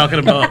this guy talking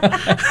about?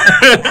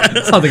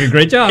 Sounds like a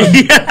great job.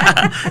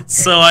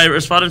 So I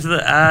responded to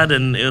the ad,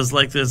 and it was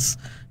like this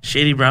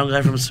shady brown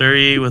guy from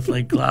Surrey with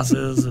like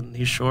glasses, and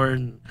he's short.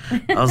 And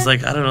I was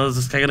like, I don't know, is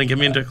this guy going to get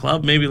me into a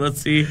club? Maybe,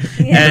 let's see.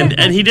 Yeah.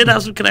 And he did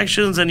have some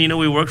connections, and,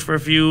 we worked for a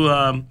few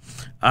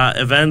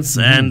events.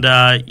 And,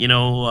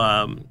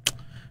 the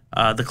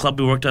club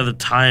we worked at the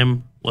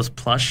time was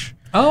Plush.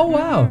 Oh,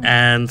 wow.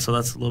 And so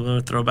that's a little bit of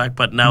a throwback,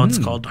 but now it's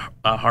called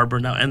Harbor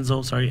now.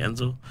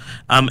 Enzo.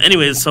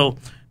 Anyways, so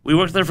we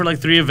worked there for like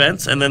 3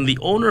 events, and then the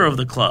owner of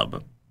the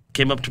club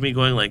came up to me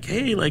going like,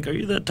 hey, like, are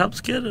you the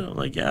Tubbs kid? And I'm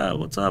like, yeah,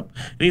 what's up?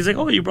 And he's like,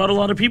 oh, you brought a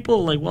lot of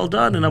people, like, well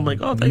done. And I'm like,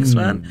 oh, thanks,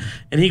 man.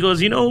 And he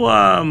goes, you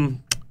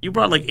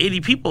brought like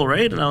 80 people,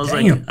 right? And I was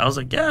Damn.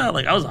 like, yeah,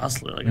 like I was a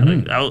hustler. Like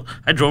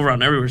I drove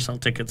around everywhere to sell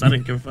tickets. I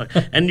didn't give a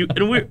fuck.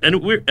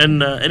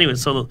 Anyway,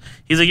 so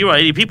he's like, you brought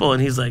 80 people,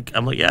 and he's like,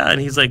 I'm like, yeah,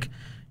 and he's like,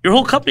 your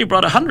whole company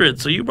brought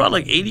 100, so you brought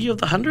like 80 of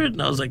the 100,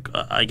 and I was like,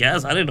 I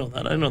guess I didn't know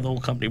that. I didn't know the whole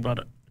company brought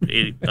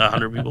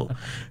 100 people.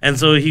 And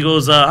so he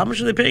goes, how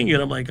much are they paying you?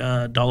 And I'm like,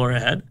 $1 a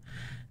head.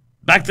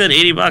 Back then,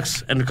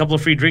 $80 and a couple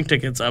of free drink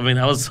tickets. I mean,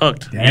 I was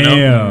hooked. Damn. You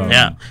know?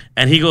 Yeah.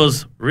 And he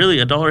goes, really,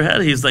 $1 a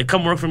head? He's like,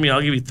 come work for me.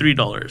 I'll give you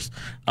 $3.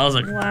 I was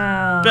like,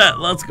 Wow.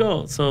 bet, let's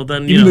go. So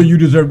then, Even though you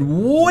deserved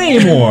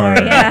way more.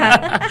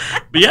 Yeah.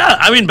 but yeah,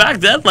 I mean, back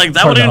then, like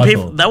that Hard to wouldn't pay.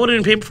 hustle. That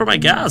wouldn't pay for my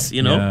gas,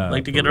 you know, Yeah,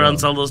 like to for get around, real.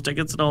 sell those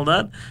tickets and all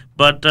that.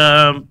 But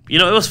you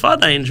know, it was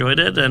fun. I enjoyed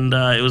it, and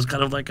it was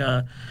kind of like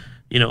a,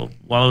 you know,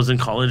 while I was in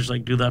college,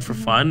 like do that for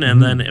fun,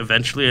 and then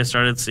eventually I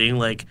started seeing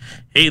like,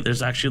 hey,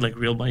 there's actually like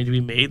real money to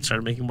be made.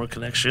 Started making more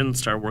connections.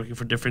 Started working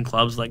for different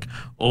clubs like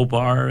O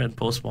Bar and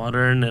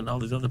Postmodern and all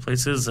these other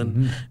places,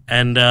 and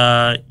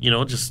you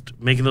know, just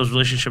making those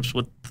relationships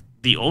with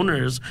the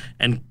owners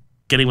and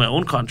getting my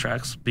own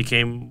contracts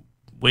became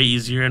way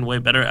easier and way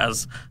better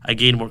as I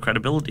gained more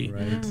credibility.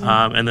 Right.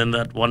 And then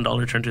that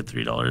 $1 turned to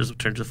 $3,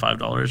 turned to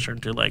 $5,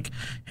 turned to like,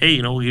 hey,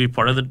 you know, we'll give you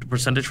part of the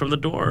percentage from the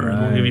door, and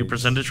we'll give you a Right.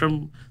 percentage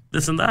from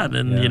this and that.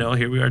 And, Yeah. you know,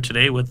 here we are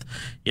today with,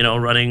 you know,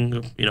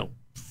 running, you know,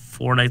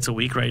 4 nights a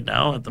week right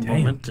now at the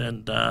moment.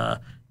 And,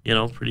 you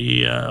know,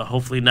 pretty,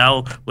 hopefully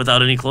now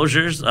without any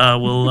closures,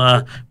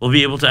 we'll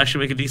be able to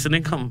actually make a decent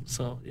income.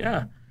 So,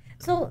 yeah.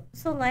 So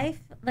life,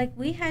 like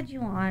we had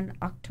you on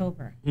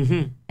October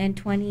hmm in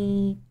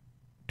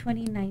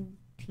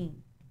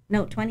 2019.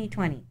 No,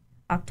 2020.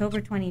 October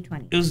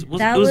 2020. It was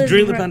That it was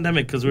during the ri-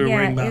 pandemic because we were Yeah,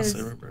 wearing it masks, I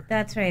was- remember.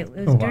 That's right. It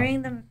was Oh, wow.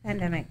 during the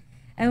pandemic.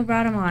 And we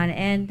brought him on.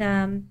 And,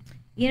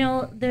 you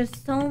know, there's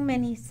so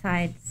many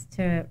sides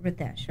to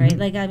Ritesh, right?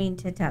 Like, I mean,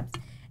 to Tubbs.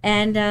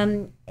 And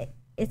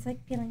it's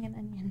like peeling an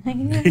onion.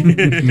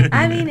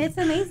 I mean, it's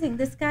amazing.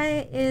 This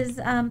guy is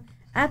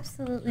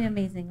absolutely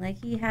amazing. Like,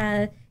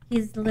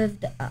 he's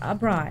lived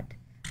abroad.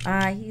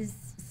 He's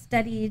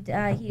studied,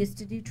 he used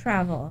to do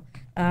travel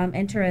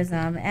and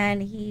tourism,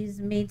 and he's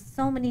made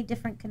so many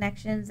different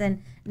connections,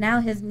 and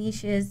now his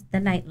niche is the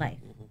nightlife.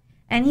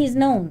 And he's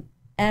known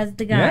as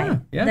the guy,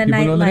 Yeah, the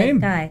people know the nightlife name.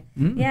 guy.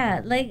 Mm.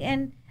 Yeah, like,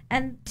 and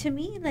to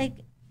me, like,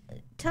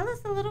 tell us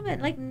a little bit,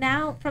 like,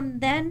 now, from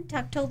then to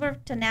October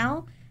to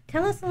now,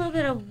 tell us a little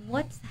bit of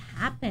what's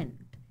happened.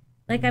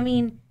 Like, I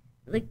mean,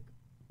 like,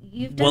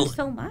 you've done Well,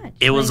 so much.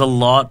 It was like, a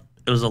lot.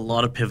 It was a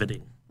lot of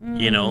pivoting.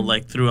 You know,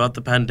 like throughout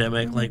the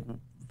pandemic, like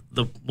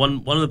the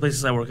one of the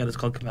places I work at is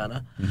called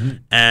Cabana,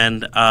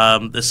 and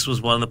this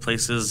was one of the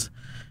places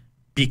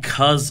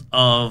because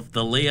of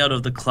the layout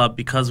of the club,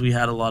 because we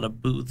had a lot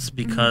of booths,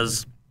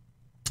 because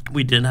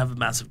we didn't have a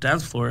massive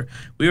dance floor,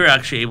 we were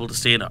actually able to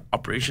stay in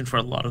operation for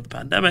a lot of the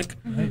pandemic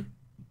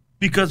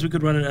because we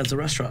could run it as a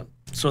restaurant.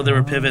 So there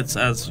were pivots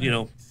as, you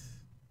know,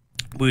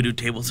 we would do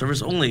table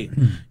service only.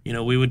 You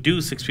know, we would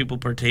do 6 people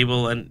per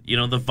table, and, you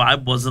know, the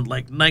vibe wasn't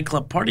like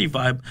nightclub party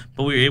vibe,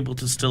 but we were able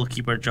to still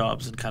keep our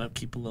jobs and kind of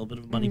keep a little bit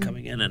of money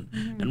coming in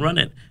and run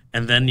it.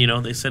 And then, you know,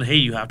 they said, hey,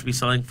 you have to be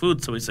selling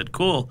food. So we said,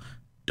 cool.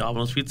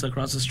 Domino's Pizza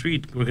across the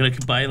street. We're going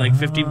to buy like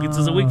 15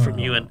 pizzas a week from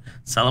you and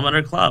sell them at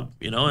our club,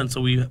 you know? And so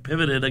we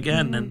pivoted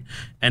again.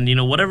 And you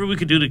know, whatever we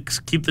could do to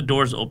keep the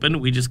doors open,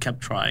 we just kept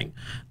trying.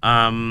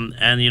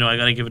 And, you know, I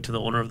got to give it to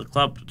the owner of the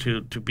club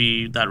to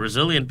be that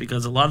resilient,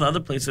 because a lot of the other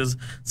places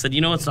said,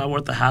 you know, it's not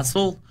worth the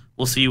hassle.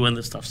 We'll see you when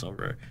this stuff's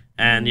over.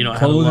 And, you know, I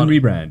had a Close lot and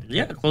rebrand.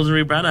 Yeah, close and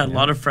rebrand. I had a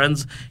lot of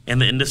friends in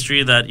the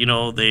industry that, you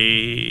know,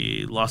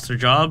 they lost their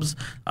jobs.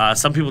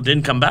 Some people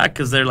didn't come back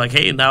because they're like,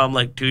 hey, now I'm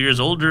like 2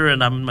 years older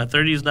and I'm in my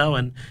 30s now,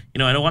 and, you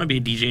know, I don't want to be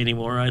a DJ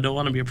anymore. I don't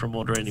want to be a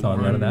promoter Saw a anymore.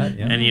 lot of that,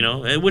 yeah. And, you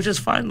know, which is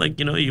fine. Like,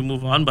 you know, you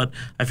move on. But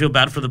I feel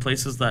bad for the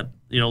places that,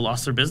 you know,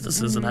 lost their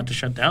businesses and had to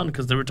shut down,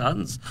 because there were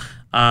tons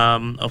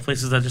of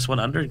places that just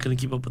went under and couldn't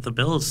keep up with the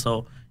bills.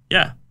 So,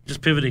 yeah,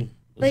 just pivoting.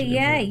 But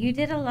yeah, you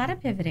did a lot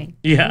of pivoting.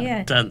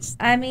 Yeah, tons.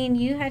 I mean,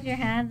 you had your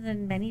hands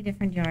in many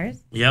different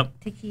jars Yep.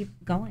 to keep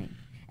going.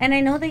 And I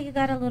know that you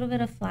got a little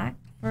bit of flack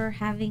for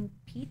having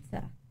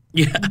pizza,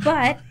 Yeah.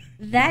 but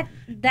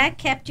that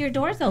kept your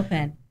doors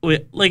open.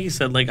 Like you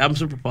said, like, I'm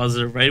super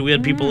positive, right? We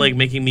had people like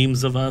making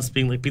memes of us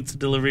being like pizza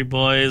delivery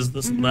boys,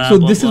 this and that. So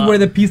blah, this blah. is where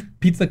the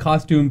pizza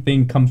costume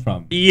thing comes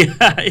from. Yeah,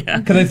 yeah.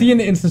 Because I see in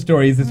the Insta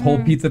stories this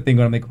whole pizza thing,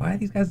 and I'm like, why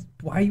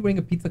are you wearing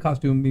a pizza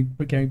costume?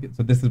 Carrying pizza?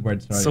 So this is where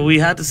it started. So we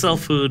had to sell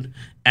food,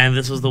 and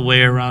this was the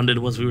way around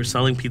it, was we were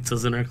selling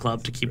pizzas in our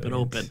club to keep it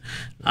open.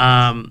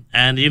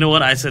 And you know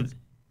what? I said,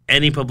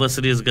 any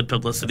publicity is good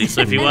publicity.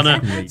 So if you want to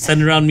Great.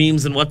 send around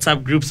memes and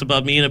WhatsApp groups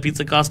about me in a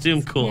pizza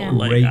costume, cool. Yeah.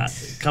 Like,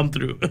 Great. come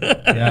through.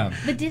 yeah.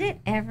 But did it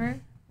ever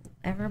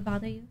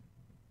bother you?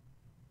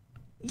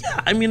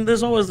 Yeah, I mean,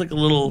 there's always like a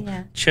little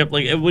Yeah. chip.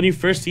 Like, when you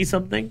first see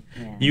something,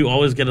 Yeah. you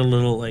always get a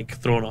little like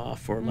thrown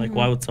off, or like,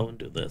 why would someone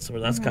do this? Or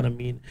that's kind of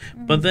mean.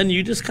 But then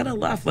you just kind of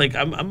laugh. Like,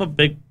 I'm a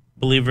big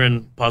believer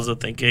in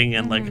positive thinking,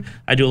 and like,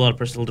 I do a lot of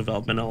personal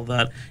development and all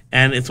that.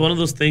 And it's one of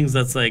those things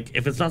that's like,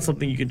 if it's not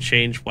something you can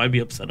change, why be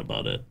upset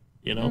about it?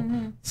 You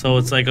know? So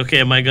it's like,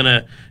 okay, am I going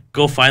to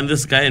go find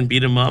this guy and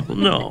beat him up?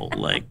 No,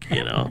 like,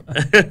 you know.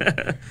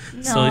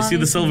 So you see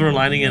the silver obviously,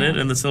 lining in yeah. it,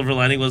 and the silver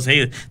lining was,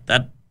 hey,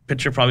 that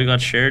picture probably got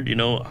shared, you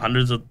know,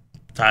 hundreds of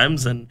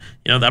times, and,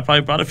 you know, that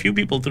probably brought a few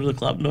people through the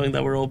club knowing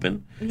that we're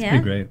open. Yeah.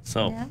 Great.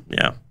 So, Yeah.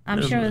 yeah.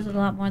 I'm sure it was a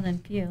lot more than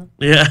few.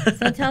 Yeah.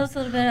 So tell us a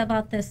little bit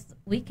about this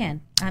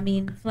weekend. I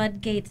mean,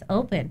 floodgates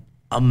open.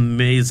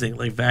 Amazing.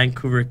 Like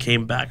Vancouver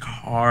came back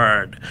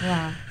hard.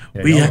 Wow.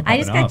 Yeah, I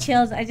just got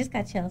chills. I just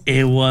got chills.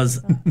 It was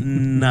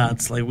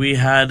nuts. Like we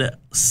had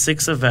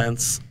 6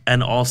 events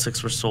and all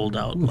 6 were sold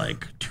out,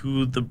 like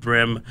to the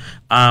brim.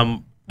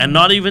 And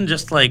not even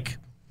just like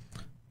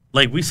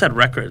we set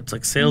records,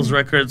 like sales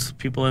records,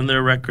 people in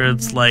their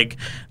records. Like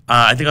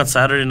I think on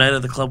Saturday night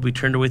at the club, we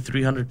turned away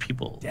 300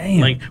 people.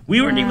 Damn. Like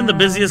we weren't even the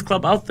busiest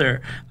club out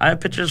there. I have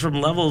pictures from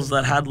levels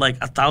that had like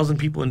 1,000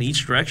 people in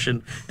each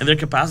direction, and their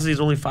capacity is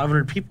only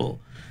 500 people.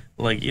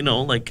 Like, you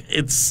know, like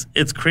it's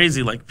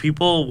crazy. Like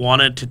people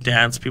wanted to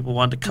dance, people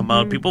wanted to come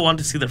out, people wanted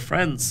to see their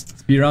friends.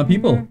 Just be around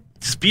people.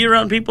 Just be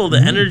around people. The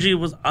energy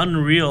was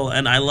unreal,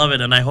 and I love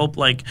it. And I hope,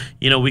 like,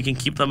 you know, we can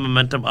keep the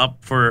momentum up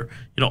for,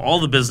 you know, all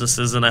the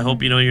businesses. And I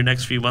hope, you know, your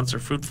next few months are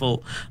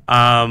fruitful.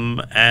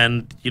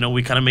 And, you know,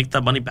 we kind of make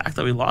that money back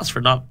that we lost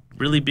for not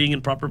really being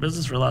in proper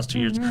business for the last 2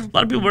 years. A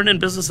lot of people weren't in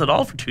business at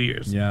all for 2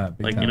 years. Yeah,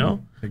 big like, time. you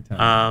know? Big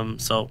time.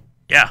 So,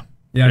 yeah.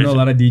 Yeah, I know a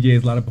lot of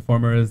DJs, a lot of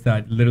performers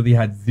that literally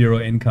had zero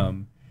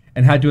income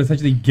and had to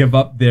essentially give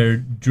up their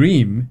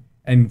dream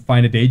and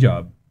find a day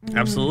job.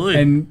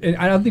 Absolutely. And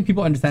I don't think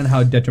people understand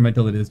how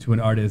detrimental it is to an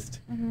artist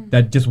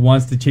that just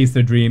wants to chase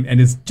their dream and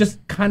is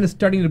just kind of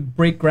starting to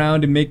break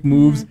ground and make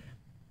moves,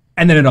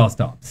 and then it all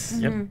stops.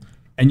 Yep.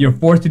 And you're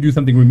forced to do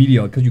something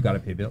remedial because you got to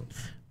pay bills.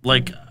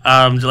 Like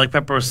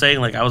Pepper was saying,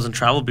 like I was in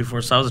travel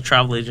before, so I was a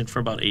travel agent for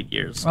about 8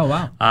 years. Oh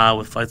wow!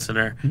 With Flight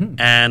Center,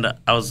 and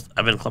I've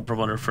been a club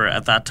promoter for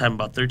at that time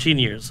about 13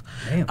 years.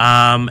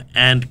 Damn.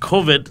 And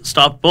COVID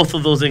stopped both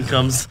of those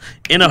incomes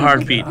in a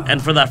heartbeat.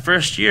 And for that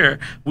first year,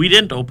 we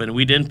didn't open,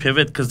 we didn't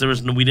pivot because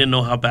we didn't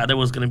know how bad it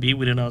was going to be.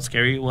 We didn't know how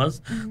scary it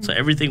was, so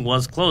everything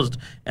was closed.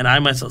 And I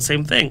myself,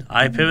 same thing.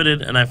 I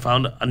pivoted and I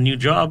found a new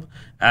job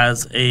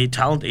as a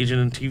talent agent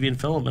in TV and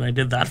film, and I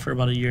did that for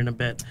about a year and a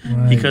bit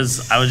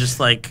because I was just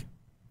like,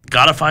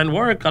 gotta find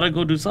work, gotta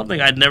go do something.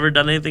 I'd never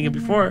done anything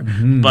before,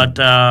 but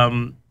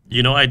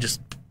you know, I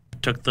just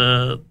took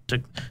the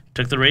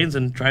reins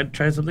and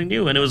tried something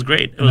new, and it was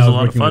great. It was a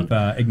lot of fun.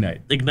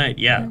 With, Ignite.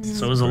 Yeah.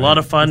 So it was a lot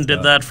of fun.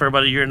 Did that for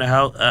about a year and a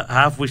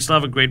half. We still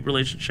have a great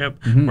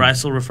relationship where I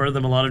still refer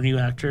them a lot of new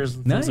actors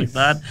and things like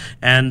that.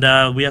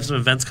 And we have some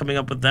events coming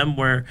up with them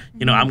where,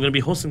 you know, I'm going to be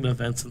hosting the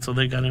events, and so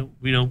they kind of,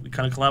 you know, we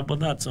kind of collab on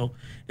that. So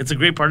it's a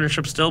great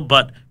partnership still.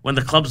 But when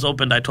the clubs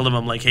opened, I told them,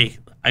 I'm like, hey,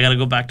 I got to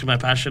go back to my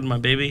passion, my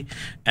baby,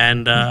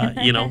 and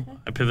you know,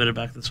 I pivoted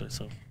back this way.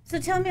 So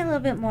tell me a little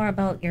bit more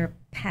about your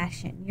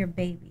passion, your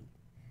baby.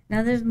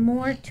 Now, there's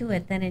more to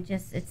it than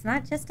it's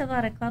not just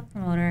about a club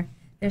promoter.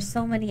 There's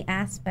so many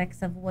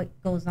aspects of what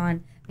goes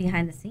on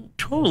behind the scenes.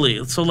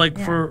 Totally. So, like,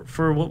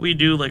 for what we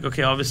do, like,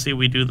 okay, obviously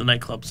we do the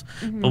nightclubs,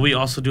 but we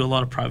also do a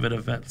lot of private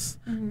events.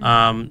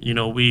 You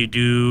know, we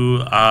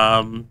do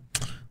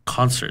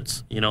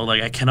concerts. You know,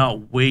 like, I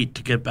cannot wait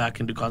to get back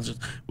into concerts.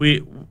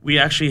 We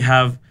actually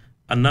have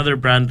another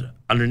brand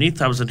underneath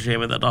Towers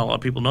Entertainment that not a lot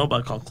of people know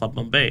about called Club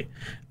Mumbai,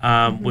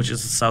 which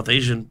is a South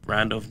Asian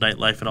brand of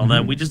nightlife and all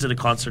that. We just did a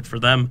concert for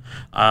them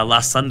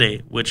last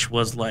Sunday, which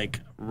was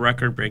like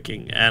record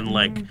breaking and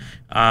like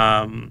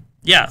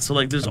yeah. So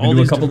like there's all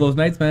these a couple of those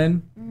nights,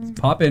 man. It's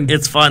popping.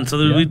 It's fun.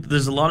 So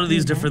there's a lot of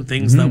these different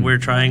things that we're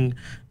trying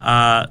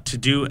to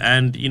do,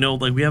 and you know,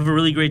 like we have a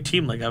really great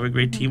team. Like I have a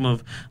great team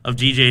of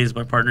DJs.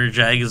 My partner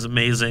Jag is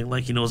amazing.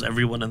 Like he knows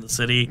everyone in the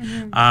city,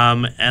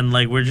 and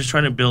like we're just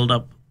trying to build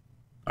up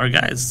our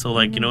guys. So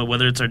like, you know,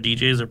 whether it's our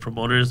DJs or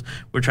promoters,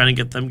 we're trying to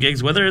get them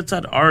gigs, whether it's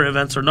at our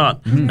events or not.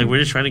 Like we're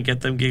just trying to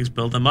get them gigs,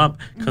 build them up,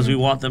 because we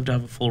want them to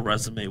have a full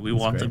resume. We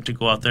want them to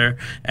go out there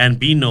and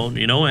be known,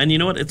 you know. And you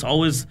know what? It's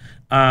always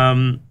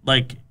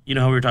like, you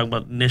know how we were talking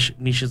about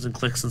niches and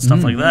cliques and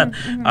stuff like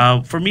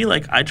that. For me,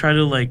 like I try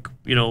to like,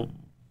 you know,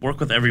 work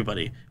with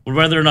everybody.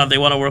 Whether or not they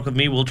want to work with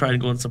me, we'll try to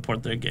go and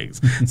support their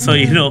gigs. So,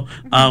 you know,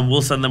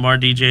 we'll send them our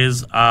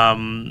DJs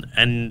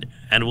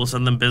and we'll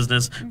send them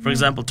business. For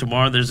example,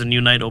 tomorrow there's a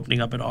new night opening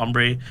up at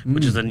Ombre,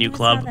 which is a new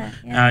club.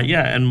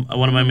 And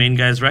one of my main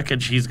guys,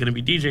 Wreckage, he's going to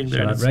be DJing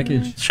there. Shout out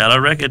Wreckage. Shout out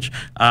Wreckage.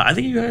 I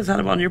think you guys had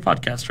him on your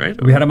podcast, right?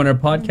 We had him on our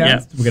podcast.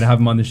 Yeah. We're going to have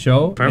him on the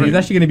show. Perfect. And he's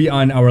actually going to be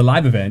on our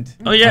live event.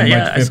 Oh, yeah,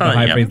 yeah. I saw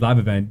High Praise live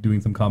event doing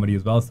some comedy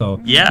as well.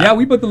 So, yeah,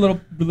 we built a little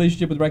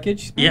relationship with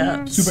Wreckage.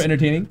 Yeah. Super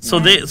entertaining. So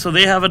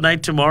they have a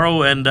night tomorrow,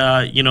 and,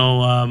 you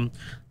know,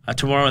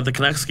 tomorrow at the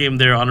Canucks game,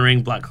 they're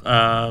honoring Black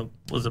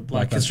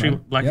History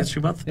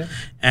Month. Yeah.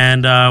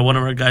 And one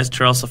of our guys,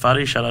 Terrell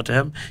Safari, shout out to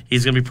him,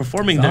 he's going to be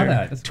performing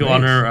there to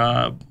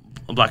honor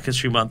Black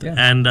History Month. Yeah.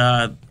 And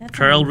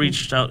Terrell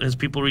his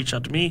people reached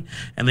out to me,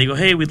 and they go,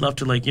 hey, we'd love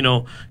to, like, you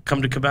know,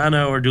 come to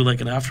Cabana or do like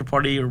an after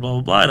party or blah,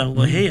 blah, blah. And I'm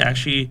like, hey,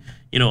 actually,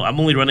 you know, I'm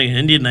only running an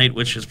Indian night,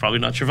 which is probably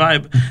not your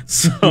vibe.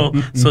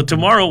 So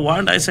tomorrow, why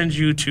don't I send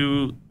you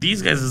to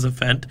these guys'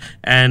 event,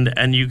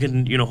 and you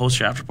can, you know, host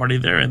your after party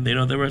there. And, you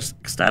know, they were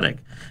ecstatic.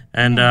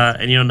 And,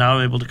 you know, now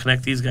I'm able to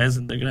connect these guys,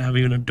 and they're going to have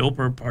even a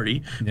doper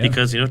party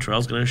because, you know,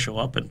 Terrell's going to show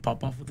up and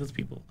pop off with his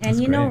people. And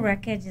you know,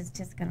 Wreckage is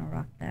just going to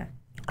rock that.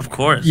 Of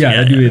course. Yeah,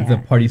 that dude is yeah. a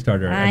party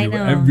starter I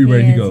know.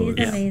 everywhere he is. goes.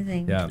 He's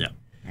amazing. Yeah.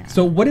 Yeah.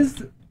 So what is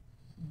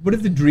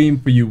the dream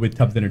for you with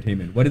Tubbs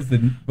Entertainment? What is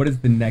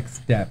the next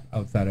step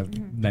outside of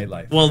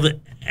nightlife? Well, the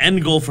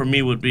end goal for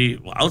me would be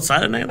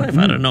outside of nightlife.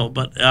 I don't know,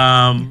 but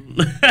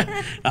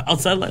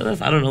outside of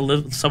nightlife, I don't know.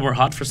 Live somewhere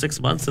hot for 6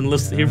 months and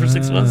live here for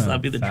 6 months.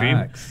 That'd be the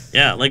Facts.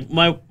 dream. Yeah, like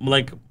my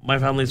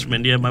family's from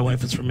India. My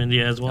wife is from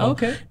India as well.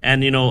 Okay.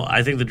 And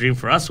I think the dream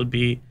for us would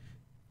be,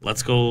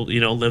 let's go,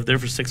 live there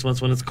for 6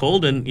 months when it's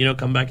cold, and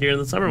come back here in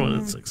the summer when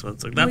it's 6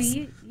 months. Like Well, that's.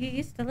 you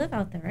used to live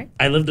out there, right?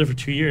 I lived there for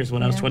 2 years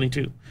when I was Yeah.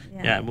 22.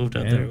 Yeah. Yeah, I moved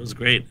out Yeah. there. It was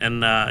great,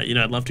 and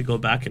I'd love to go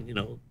back and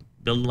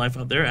build a life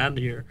out there and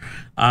here.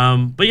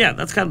 But yeah,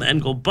 that's kind of the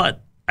end goal.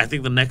 But I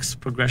think the next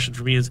progression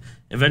for me is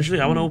eventually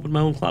I want to open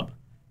my own club.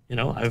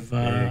 I've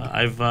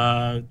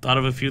thought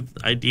of a few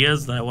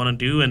ideas that I want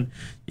to do, and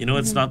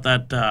it's not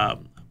that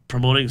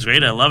promoting is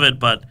great. I love it,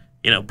 but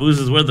booze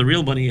is where the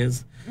real money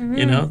is.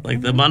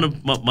 Like the amount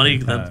of money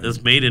that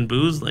is made in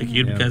booze, like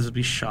you guys would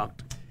be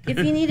shocked. If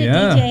you need a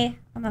Yeah. DJ,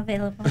 I'm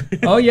available.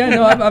 Oh yeah,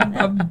 no,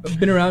 I've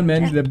been around,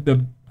 man.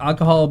 The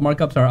alcohol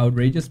markups are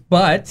outrageous,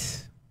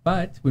 but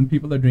when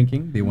people are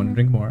drinking, they want to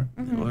drink more.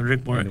 I want to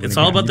drink more. And It's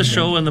when all it about the comes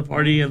show and the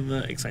party and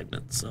the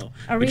excitement. So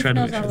we Arif try to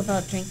knows make all sure.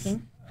 about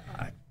drinking.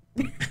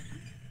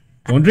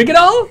 Don't drink it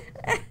all.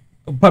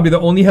 Probably the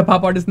only hip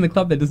hop artist in the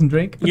club that doesn't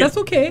drink, but Yeah. that's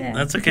okay. Yeah.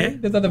 That's okay.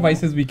 There's other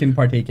vices we can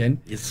partake in.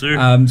 Yes, sir.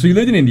 So you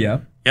lived in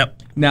India.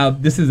 Yep. Now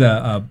this is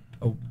a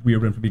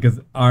weird one because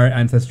our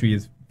ancestry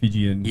is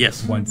Fijian.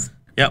 Yes. Once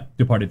Yep.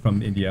 departed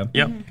from India.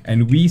 Yep.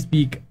 And we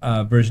speak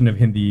a version of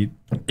Hindi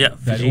Yeah.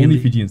 that Fiji only Hindi.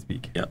 Fijians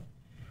speak. Yep.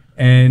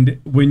 And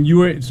when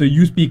you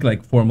speak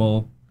like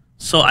formal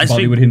So I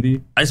Bollywood speak.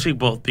 Hindi. I speak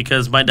both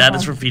because my dad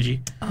is from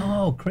Fiji.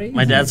 Oh, crazy.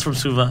 My dad's from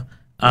Suva.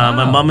 My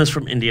Wow. mom is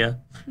from India.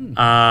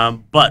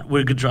 But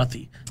we're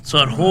Gujarati. So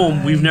at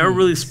home, we've never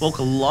really spoke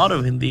a lot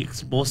of Hindi.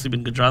 It's mostly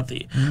been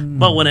Gujarati.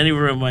 But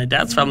whenever my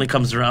dad's family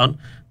comes around,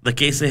 the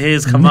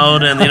Kesahes come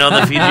out and,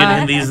 the Fijian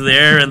Hindi's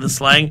there and the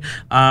slang.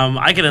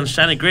 I can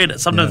understand it great.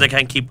 Sometimes Yeah. I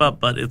can't keep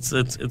up, but it's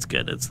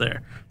good. It's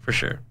there for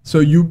sure. So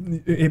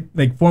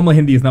like formal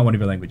Hindi is not one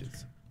of your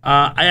languages.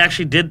 I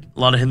actually did a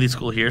lot of Hindi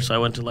school here, so I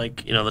went to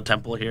the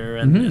temple here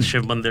and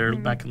Shiv Mandir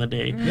back in the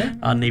day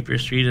on Napier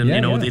Street, and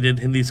Yeah, yeah. they did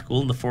Hindi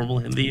school in the formal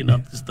Hindi,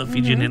 not just the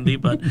Fijian Hindi,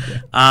 but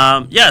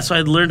so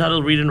I learned how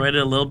to read and write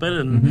it a little bit,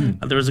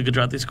 and there was a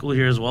Gujarati school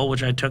here as well,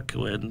 which I took,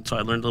 and so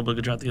I learned a little bit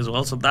of Gujarati as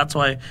well. So that's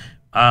why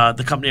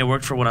the company I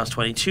worked for when I was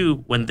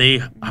 22, when they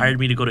hired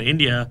me to go to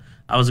India,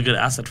 I was a good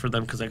asset for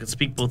them because I could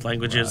speak both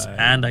languages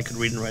and I could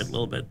read and write a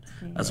little bit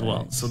as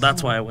well. So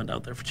that's why I went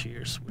out there for 2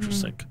 years, which was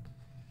sick.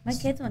 My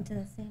kids went to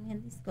the same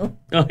Hindi school.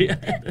 Oh yeah,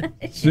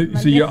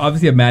 So you're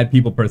obviously a mad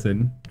people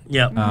person.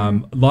 yeah.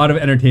 A lot of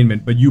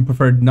entertainment, but you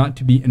prefer not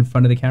to be in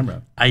front of the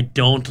camera. I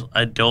don't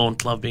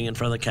love being in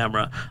front of the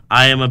camera.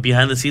 I am a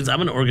behind the scenes.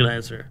 I'm an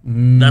organizer.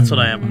 That's what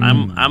I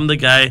am. I'm the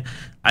guy.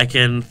 I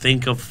can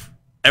think of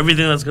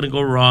everything that's gonna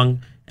go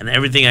wrong and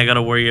everything I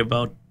gotta worry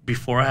about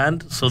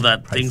beforehand so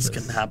that things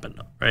can happen.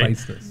 Right.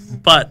 Priceless.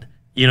 But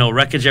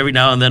Wreckage every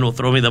now and then will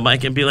throw me the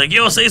mic and be like,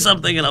 "Yo, say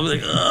something," and I'm like,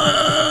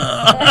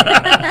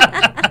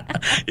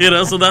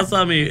 so that's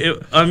not me.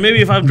 Or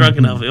maybe if I'm drunk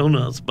enough, who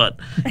knows? But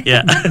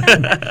yeah.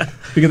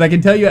 Because I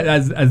can tell you,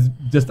 as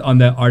just on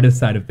the artist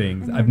side of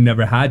things, I've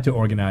never had to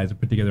organize a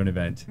particular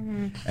event,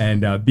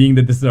 and being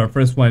that this is our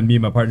first one, me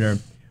and my partner,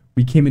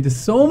 we came into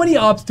so many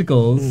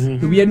obstacles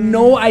that we had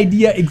no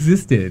idea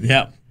existed.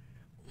 Yeah.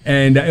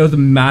 And it was a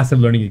massive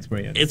learning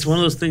experience. It's one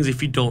of those things,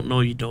 if you don't know,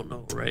 you don't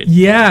know, right?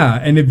 Yeah,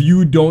 and if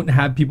you don't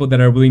have people that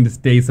are willing to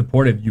stay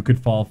supportive, you could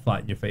fall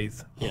flat in your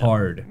face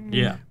hard.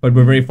 Yeah. But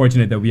we're very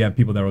fortunate that we have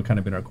people that were kind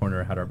of in our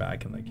corner, had our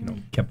back,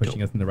 and kept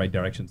pushing us in the right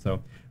direction.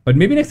 So, but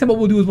maybe next time what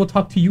we'll do is we'll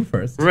talk to you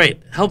first.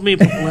 Right. Help me.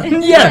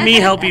 Let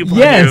me help you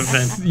plan your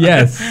event.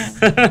 Yes.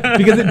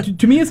 Because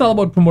to me, it's all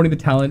about promoting the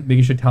talent,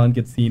 making sure talent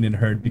gets seen and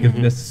heard. Because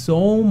there's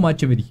so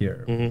much of it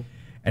here,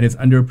 and it's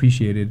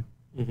underappreciated.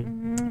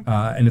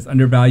 And it's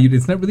undervalued.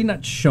 It's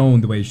not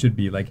shown the way it should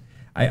be. Like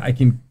I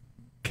can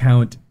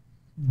count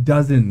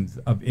dozens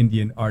of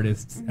Indian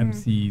artists,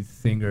 MCs,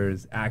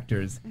 singers,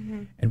 actors,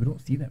 and we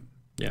don't see them.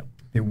 Yeah.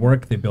 They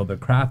work, they build their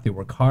craft, they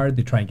work hard,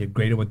 they try and get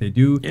great at what they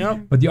do. Yeah.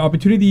 But the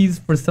opportunities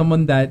for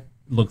someone that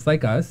looks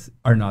like us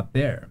are not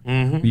there.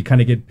 We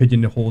kind of get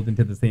pigeonholed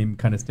into the same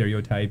kind of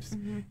stereotypes.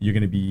 You're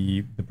going to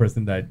be the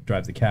person that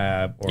drives a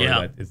cab, or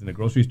that is in a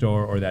grocery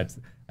store, or that's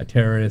a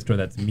terrorist, or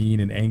that's mean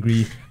and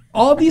angry.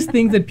 All these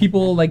things that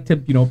people like to,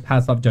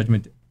 pass off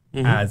judgment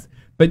as.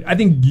 But I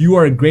think you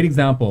are a great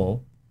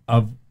example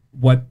of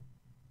what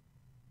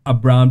a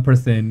brown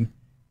person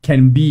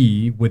can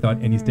be without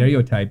any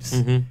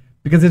stereotypes.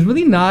 Because there's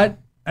really not,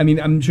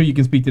 I'm sure you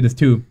can speak to this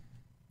too,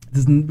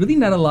 there's really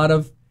not a lot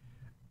of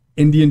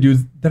Indian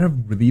dudes that are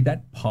really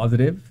that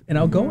positive and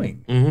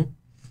outgoing.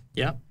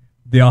 Yeah.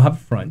 They all have a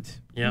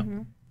front. Yeah.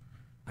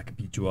 I can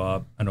beat you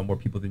up. I know more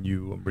people than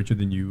you. I'm richer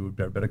than you.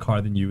 Better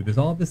car than you. There's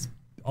all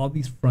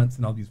these fronts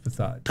and all these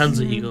facades. Tons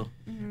of ego.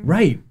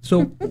 Right.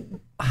 So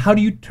how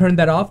do you turn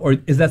that off? Or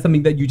is that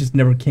something that you just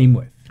never came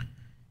with?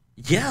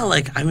 Yeah,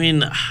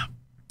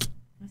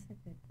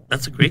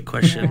 That's a great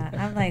question.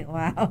 Yeah, I'm like,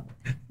 wow.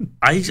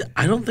 I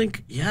don't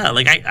think,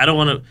 like I don't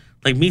want to,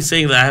 like me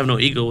saying that I have no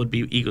ego would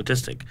be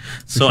egotistic.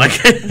 So I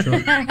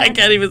can't, I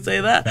can't even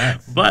say that.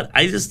 Facts. But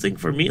I just think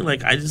for me,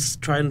 like I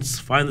just try and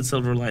find the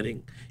silver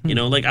lining. You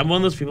know, like I'm one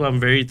of those people, I'm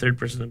very third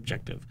person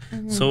objective.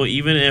 So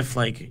even if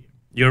like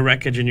you're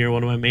Wreckage and you're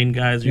one of my main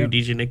guys, or you're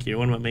DJ Nicky, you're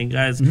one of my main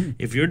guys,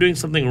 if you're doing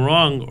something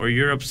wrong or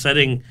you're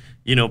upsetting,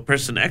 you know,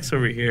 person X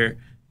over here,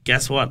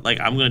 guess what? Like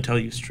I'm going to tell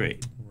you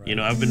straight. You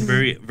know, I've been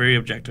very, very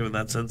objective in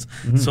that sense.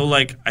 So,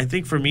 like, I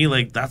think for me,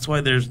 like, that's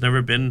why there's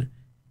never been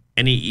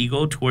any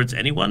ego towards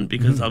anyone,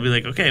 because I'll be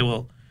like, okay,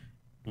 well,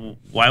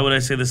 why would I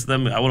say this to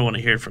them? I wouldn't want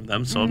to hear it from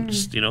them. So I'm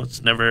just, you know,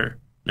 it's never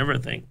a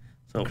thing.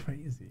 So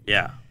Crazy.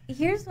 Yeah.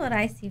 Here's what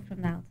I see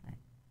from the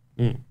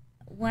outside.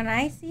 When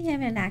I see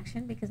him in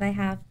action, because I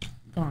have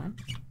gone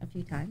a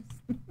few times,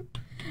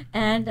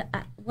 and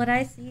what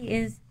I see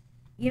is,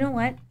 you know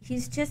what?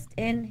 He's just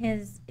in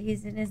his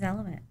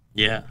element.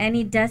 Yeah. And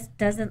he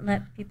doesn't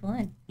let people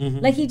in.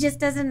 Like he just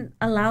doesn't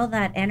allow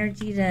that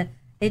energy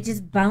it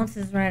just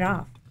bounces right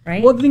off,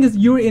 right? Well, the thing is,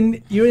 you're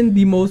in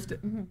the most,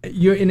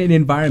 you're in an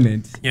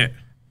environment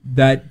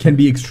that can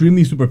be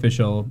extremely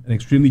superficial and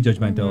extremely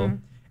judgmental.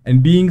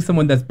 And being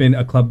someone that's been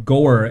a club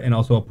goer and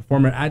also a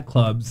performer at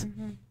clubs,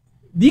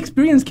 the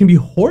experience can be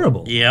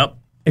horrible. Yep.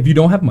 If you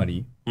don't have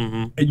money,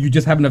 and you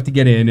just have enough to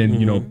get in and,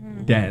 you know,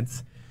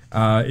 dance.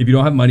 If you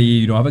don't have money,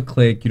 you don't have a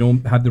clique, you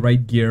don't have the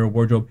right gear or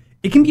wardrobe,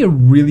 it can be a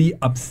really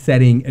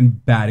upsetting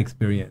and bad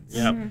experience.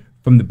 Yep.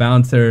 From the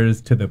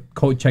bouncers to the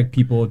coat check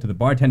people to the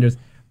bartenders,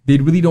 they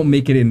really don't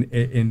make it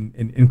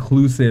in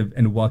inclusive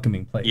and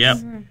welcoming place. Yep.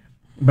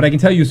 But I can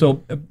tell you, so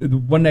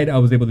one night I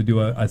was able to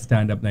do a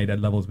stand-up night at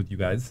Levels with you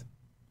guys,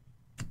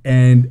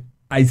 and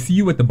I see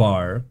you at the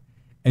bar,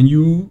 and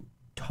you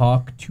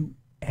talk to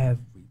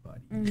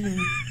everybody.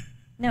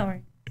 No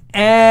worries.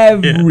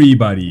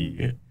 Everybody.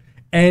 Yeah.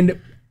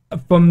 And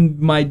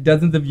from my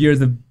dozens of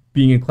years of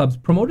being in clubs,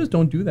 promoters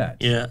don't do that.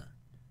 Yeah.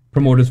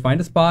 Promoters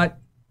find a spot,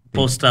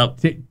 Post up.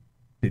 they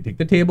take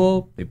the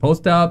table, they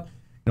post up,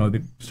 you know,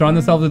 they surround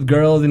themselves with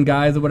girls and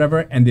guys or whatever,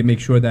 and they make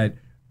sure that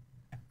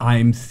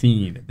I'm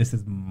seen. This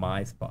is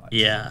my spot.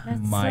 Yeah.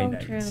 That's My so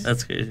night. true.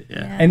 That's good.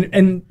 Yeah. And I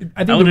think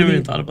I wouldn't really,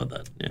 even thought about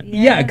that. Yeah.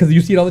 yeah, because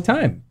you see it all the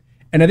time.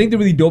 And I think the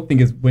really dope thing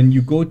is when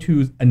you go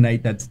to a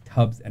night that's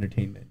Tubbs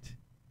entertainment,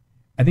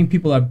 I think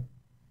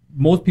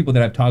most people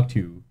that I've talked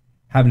to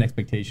have an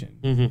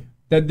expectation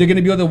that they're going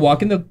to be able to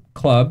walk in the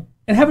club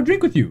and have a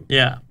drink with you.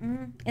 Yeah.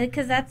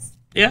 Because that's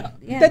Yeah.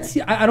 That's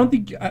I don't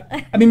think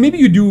I mean maybe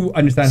you do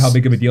understand how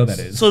big of a deal that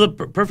is. So the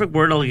perfect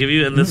word I'll give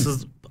you, and this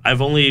is,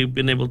 I've only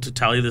been able to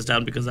tally this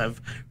down because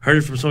I've heard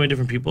it from so many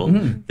different people.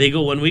 They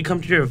go, when we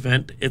come to your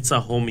event, it's a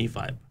homey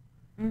vibe.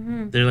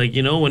 They're like,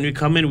 you know, when we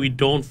come in, we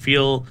don't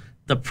feel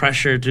the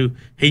pressure to,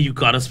 hey, you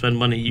got to spend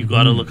money. You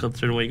got to look a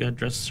certain way. You got to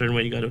dress a certain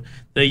way. You got to,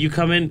 that you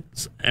come in,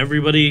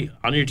 everybody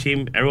on your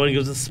team, everyone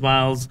gives us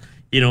smiles.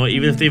 You know,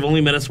 even if they've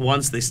only met us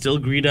once, they still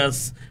greet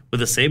us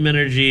with the same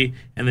energy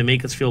and they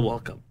make us feel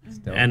welcome.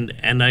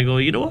 And I go,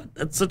 you know what?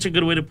 That's such a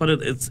good way to put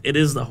it. It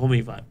is the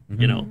homey vibe,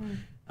 you know.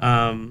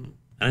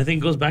 And I think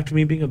it goes back to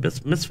me being a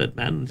misfit,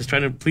 man. Just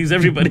trying to please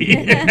everybody.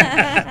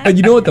 But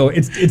you know what though?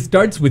 It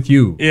starts with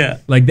you. Yeah.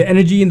 Like the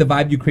energy and the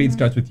vibe you create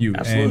starts with you.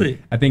 Absolutely.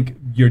 And I think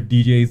your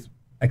DJs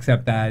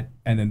accept that,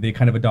 and then they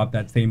kind of adopt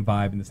that same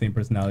vibe and the same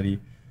personality.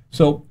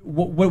 So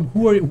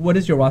what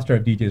is your roster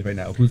of DJs right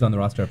now? Who's on the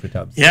roster for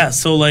Tubbs? Yeah.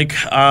 So like,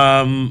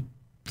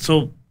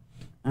 so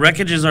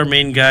Wreckage is our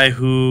main guy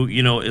who,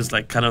 you know, is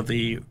like kind of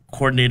the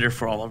coordinator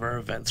for all of our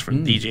events for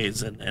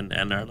DJs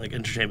and our like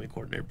entertainment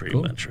coordinator pretty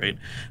much, right?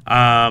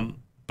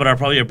 But our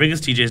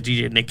biggest DJ is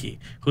DJ Nicky,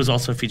 who's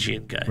also a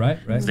Fijian guy. Right.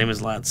 His name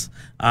is Lance.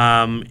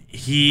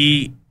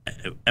 Him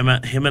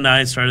and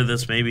I started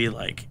this maybe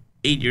like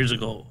 9 years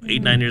ago.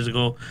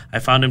 I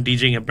found him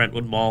DJing at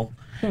Brentwood Mall.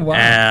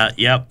 Wow.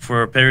 Yep,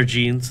 for a pair of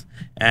jeans.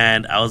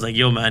 And I was like,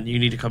 yo, man, you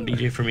need to come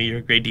DJ for me. You're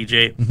a great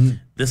DJ.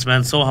 This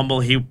man's so humble.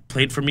 He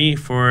played for me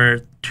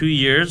for 2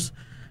 years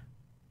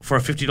for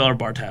a $50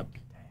 bar tab.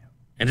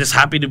 And just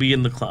happy to be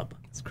in the club.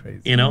 That's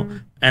crazy. You know?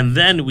 And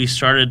then we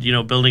started, you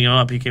know, building him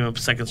up. He came up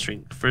second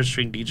string, first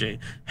string DJ,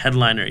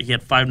 headliner. He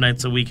had 5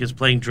 nights a week. He was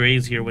playing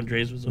Dre's here when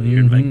Dre's was here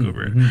in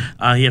Vancouver.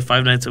 He had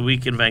 5 nights a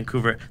week in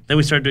Vancouver. Then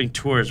we started doing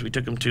tours. We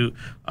took him to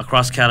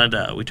across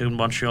Canada. We took him to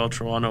Montreal,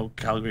 Toronto,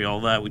 Calgary,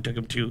 all that. We took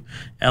him to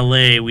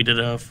LA. We did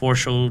a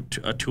 4-show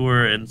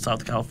tour in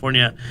South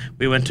California.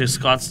 We went to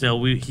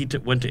Scottsdale. He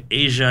went to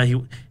Asia.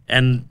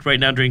 And right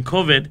now during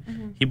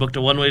COVID, he booked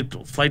a one-way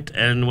flight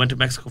and went to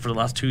Mexico for the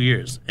last 2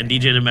 years and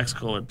DJed in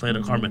Mexico and played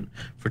at Carmen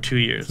for 2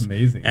 years. That's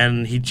amazing.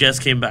 And he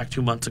just came back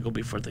 2 months ago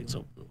before things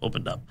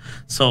opened up.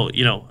 So,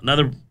 you know,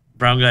 another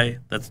brown guy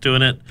that's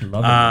doing it.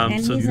 Love it.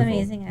 And So he's beautiful.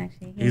 amazing,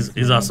 actually.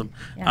 He's awesome.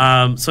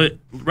 Yeah. So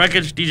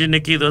Wreckage, DJ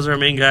Nicky, those are our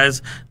main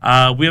guys.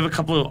 We have a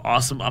couple of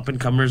awesome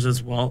up-and-comers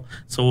as well.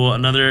 So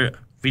another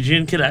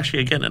Fijian kid,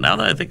 actually, again, and now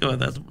that I think of it,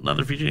 that's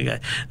another Fijian guy.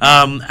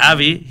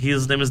 Avi,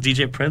 his name is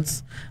DJ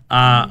Prince.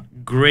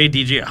 Great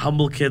DJ,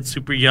 humble kid,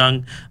 super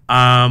young.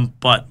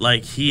 But,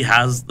 like, he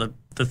has the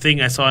the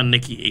thing I saw in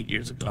Nikki 8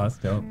 years ago. Oh, that's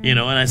dope. You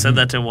know, and I said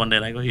that to him one day,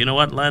 and I go, you know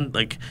what, Len,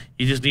 like,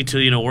 you just need to,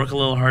 you know, work a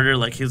little harder.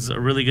 Like, he's a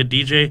really good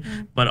DJ,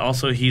 but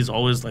also he's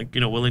always, like,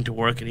 you know, willing to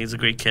work, and he's a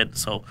great kid.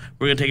 So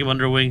we're going to take him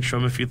under our wing, show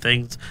him a few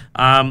things.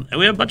 And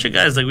we have a bunch of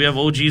guys. Like, we have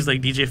OGs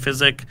like DJ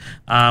Physic.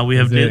 We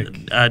have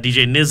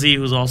DJ Nizzy,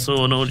 who's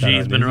also an OG.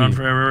 He's been around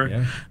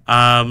forever.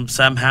 Yeah.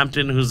 Sam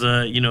Hampton, who's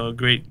a, you know, a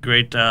great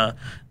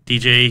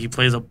DJ. He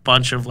plays a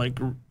bunch of like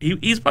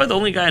he's probably the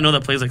only guy I know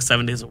that plays like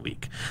 7 days a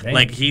week. Dang.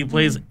 Like he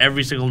plays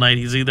every single night.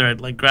 He's either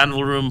at like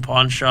Granville Room,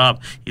 Pawn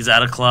Shop, he's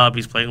at a club,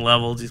 he's playing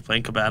levels, he's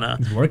playing Cabana.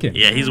 He's working.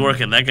 Yeah, he's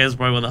working. That guy's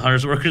probably one of the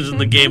hardest workers in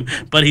the game,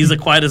 but he's the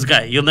quietest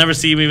guy. You'll never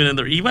see him even in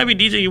the he might be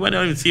DJing, you might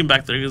not even see him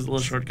back there. He's a little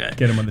short guy.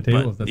 Get him on the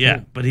tables.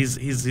 But, but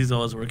he's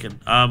always working.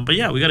 But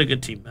yeah, we got a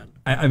good team, man.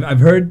 I've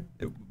heard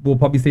we'll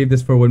probably save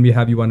this for when we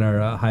have you on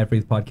our High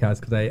Phrase podcast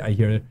because I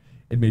hear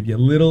it may be a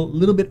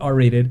little bit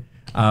R-rated.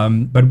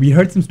 But we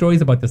heard some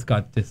stories about this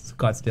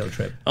Scottsdale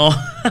trip.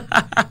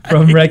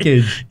 From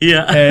Wreckage.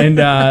 Yeah.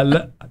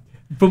 And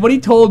from what he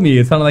told me,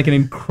 it sounded like an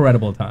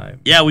incredible time.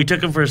 Yeah, we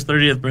took him for his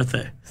 30th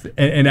birthday.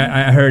 And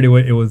I heard it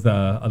was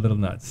a little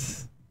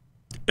nuts.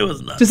 It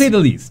was nuts. To say the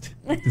least.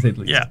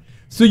 Yeah.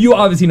 So you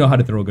obviously know how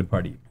to throw a good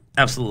party.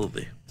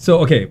 Absolutely. So,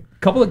 okay,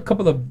 couple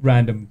of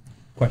random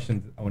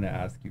questions I want to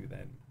ask you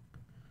then.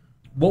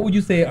 What would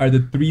you say are the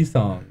 3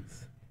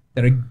 songs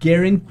that are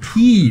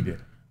guaranteed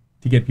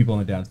to get people on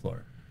the dance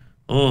floor?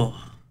 Oh,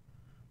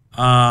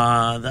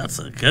 that's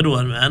a good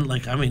one, man.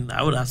 Like, I mean,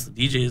 I would ask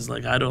the DJs.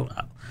 Like, don't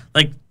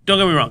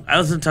get me wrong. I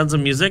listen to tons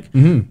of music,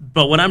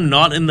 but when I'm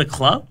not in the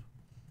club,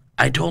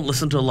 I don't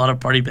listen to a lot of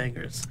party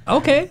bangers.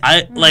 Okay.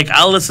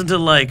 I'll listen to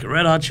like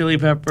Red Hot Chili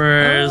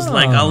Peppers.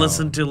 Like, I'll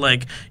listen to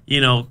like,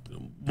 you know,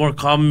 more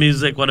calm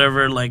music,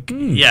 whatever. Like,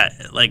 yeah,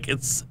 like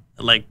it's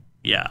like.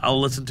 Yeah, I'll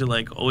listen to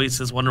like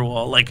Oasis,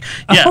 Wonderwall, like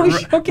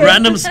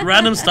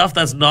random stuff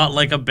that's not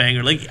like a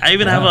banger. Like I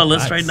even have a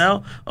list right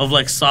now of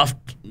like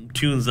soft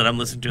tunes that I'm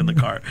listening to in the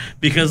car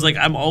because like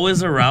I'm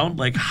always around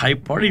like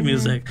hype party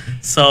music.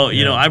 So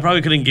you know I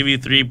probably couldn't give you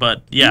 3,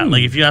 but yeah,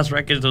 like if you ask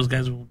Wreckage, those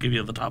guys will give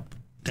you the top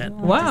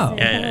 10. Wow.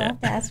 Yeah.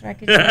 Ask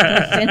Wreckage.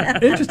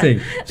 Interesting.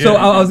 So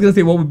I was gonna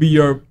say, what would be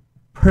your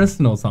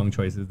personal song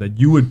choices that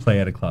you would play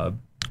at a club?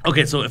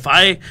 Okay, so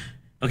like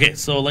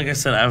I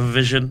said, I have a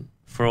vision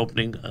for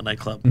opening a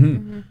nightclub.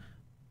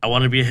 I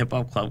want to be a hip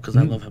hop club because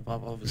I love hip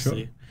hop,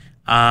 obviously. Sure.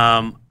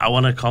 I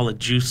want to call it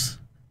Juice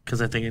because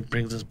I think it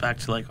brings us back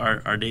to like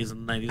our days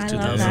in the 90s,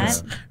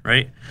 2000s,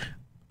 right?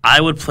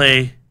 I would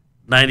play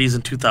 90s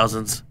and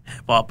 2000s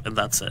hip hop and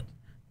that's it.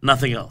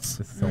 Nothing else.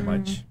 There's so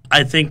much.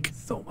 I think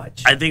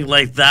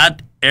like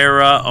that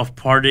era of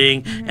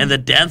partying and the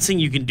dancing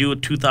you can do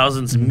with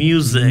 2000s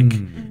music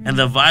and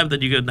the vibe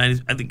that you get in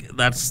 90s, I think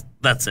that's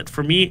it.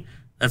 For me,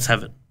 that's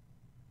heaven.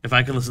 If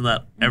I can listen to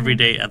that every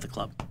day at the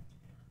club.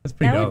 That's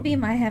pretty dope. That would be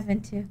my heaven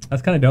too.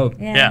 That's kind of dope.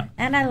 Yeah.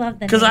 And I love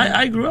that. Because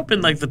I grew up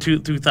in like the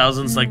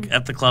 2000s, like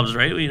at the clubs,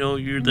 right? You know,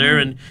 you're there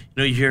and, you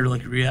know, you hear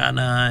like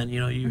Rihanna and, you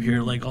know, you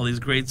hear like all these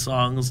great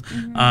songs.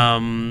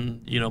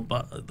 You know,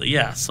 but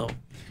yeah, so.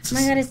 Oh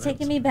my God, it's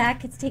taking me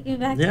back. It's taking me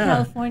back to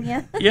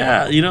California.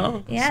 Yeah, you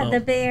know. Yeah,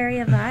 the Bay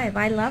Area vibe.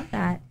 I love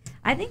that.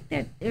 I think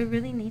that it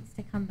really needs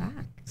to come back.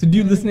 So do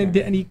you listen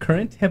to any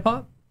current hip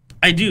hop?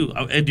 I do.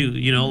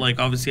 You know, like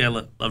obviously I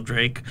love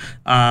Drake.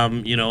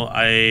 You know,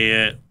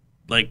 I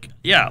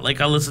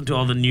I listen to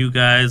all the new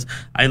guys.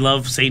 I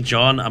love St.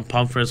 John. I'm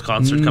pumped for his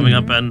concert coming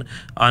up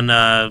on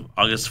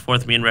August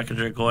 4th. Me and Wreckage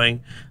are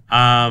going.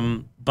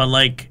 But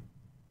like,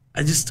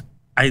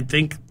 I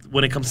think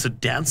when it comes to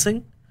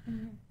dancing,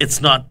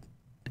 it's not.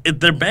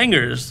 They're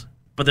bangers,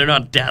 but they're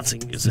not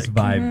dancing music. It's a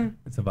vibe.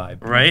 It's a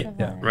vibe, right?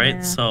 Right.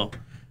 Yeah. So,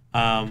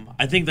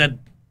 I think that.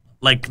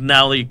 Like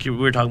now, like we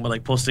were talking about,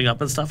 like posting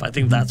up and stuff. I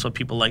think that's what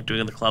people like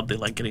doing in the club. They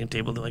like getting a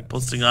table. They like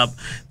posting up.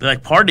 They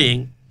like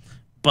partying.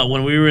 But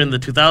when we were in the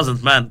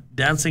 2000s, man,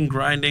 dancing,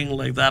 grinding,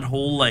 like that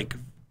whole like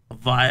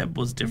vibe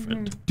was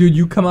different. Dude,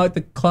 you come out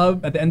the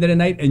club at the end of the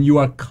night and you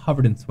are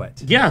covered in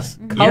sweat. Yes,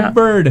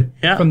 covered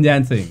from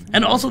dancing.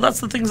 And also,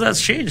 that's the things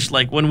that's changed.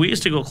 Like when we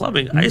used to go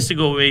clubbing, I used to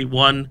go away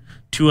 1,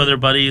 2 other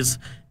buddies,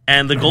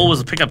 and the goal was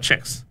to pick up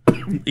chicks.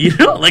 You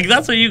know, like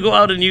that's where you go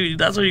out and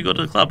that's where you go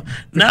to the club.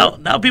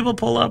 Now people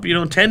pull up, you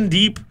know, 10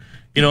 deep.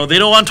 You know, they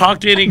don't want to talk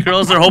to any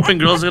girls. They're hoping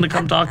girls are going to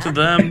come talk to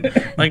them.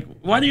 Like,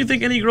 why do you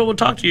think any girl would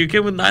talk to you? You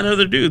came with 9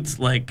 other dudes.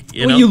 Like,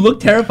 you know. You look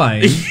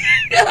terrifying.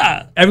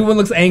 Yeah. Everyone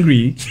looks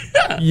angry.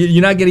 Yeah.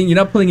 You're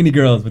not pulling any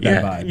girls with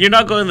that vibe. You're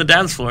not going to the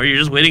dance floor. You're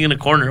just waiting in a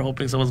corner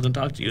hoping someone's going to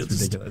talk to you.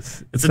 It's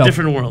ridiculous. It's a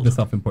different world. The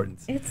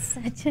self-importance. It's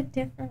such a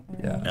different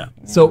world. Yeah.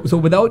 So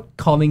without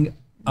calling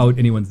out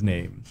anyone's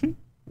name,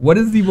 what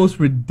is the most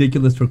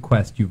ridiculous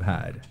request you've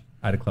had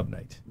at a club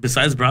night?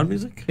 Besides brown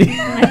music?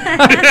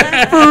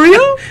 For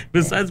real?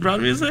 Besides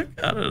brown music?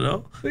 I don't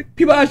know. Like,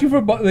 people ask you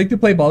for to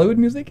play Bollywood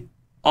music?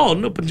 Oh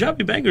no,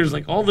 Punjabi bangers,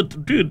 like all the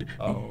dude.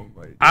 Oh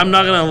my God. I'm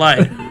not gonna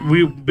lie.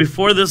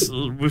 Before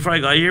I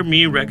got here,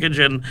 me, Wreckage,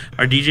 and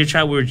our DJ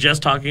chat, we were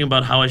just talking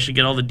about how I should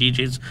get all the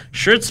DJs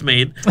shirts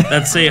made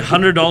that say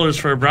 $100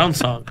 for a Brown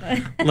song,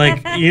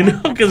 like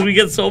because we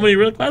get so many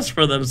requests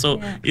for them.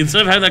 So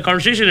instead of having that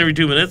conversation every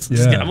 2 minutes,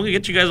 I'm gonna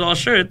get you guys all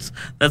shirts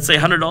that say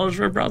 $100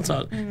 for a Brown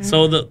song.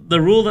 So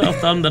the rule of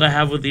thumb that I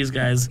have with these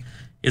guys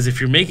is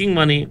if you're making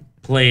money,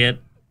 play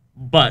it,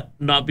 but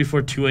not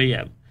before 2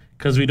 a.m.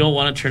 because we don't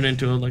want to turn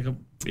into like a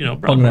brown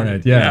Bhangra party.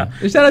 night, yeah.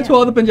 Shout out to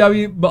all the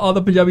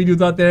Punjabi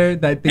dudes out there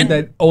that think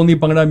that only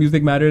Bhangra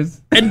music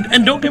matters.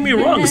 And don't get me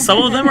wrong,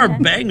 some of them are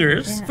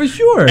bangers. For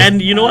sure.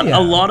 And you know what? A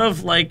lot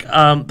of like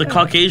the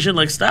Caucasian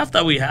like staff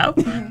that we have,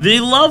 they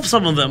love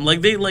some of them.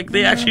 Like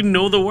they actually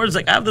know the words.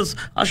 Like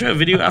I'll show you a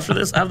video after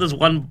this. I have this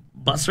one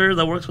busser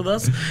that works with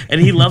us,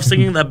 and he loves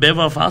singing that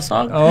Beva Fa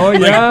song. Oh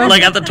yeah,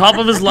 like at the top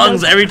of his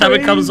lungs every time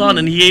it comes on,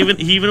 and he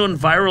even went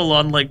viral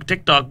on like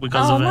TikTok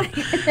because of it.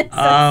 That's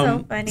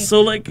so funny.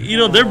 So like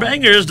they're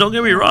bangers. Don't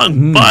get me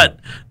wrong, but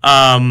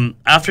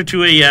after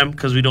 2 a.m.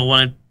 because we don't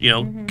want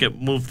to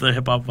get moved to the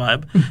hip hop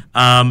vibe,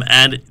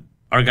 and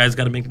our guys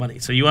got to make money.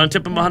 So you want to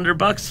tip him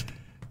 $100?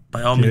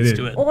 By all means,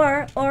 do it.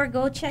 Or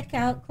go check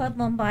out Club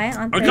Mumbai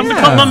on Thursday. Or come to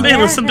Club Mumbai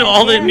and listen to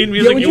all the Indian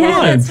music you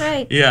want. That's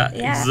right. Yeah,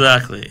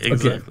 exactly.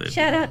 Okay.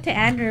 Shout out to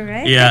Andrew,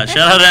 right? Yeah,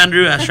 shout out to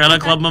Andrew. Shout out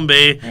Club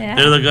Mumbai.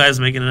 They're the guys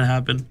making it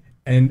happen.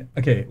 And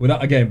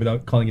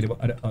without calling it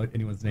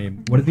anyone's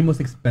name, what is the most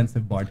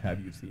expensive bar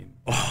tab you've seen?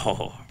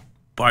 Oh,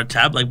 bar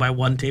tab like by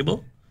one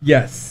table?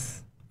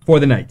 Yes, for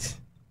the night.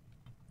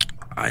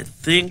 I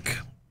think.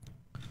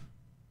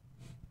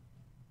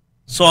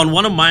 So on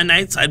one of my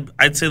nights,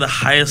 I'd say the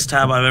highest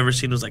tab I've ever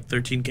seen was like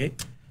 $13K.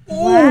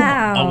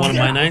 Wow. On one of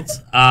my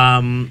nights.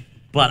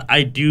 But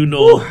I do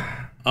know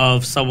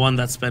of someone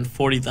that spent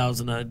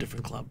 $40,000 at a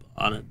different club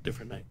on a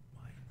different night.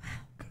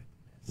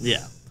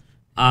 Yeah.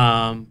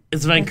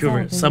 It's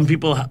Vancouver. Some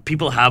people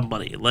have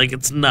money. Like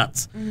it's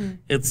nuts.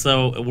 It's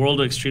a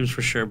world of extremes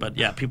for sure. But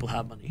yeah, people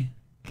have money.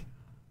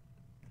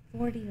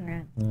 40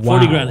 grand. Wow.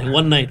 40 grand in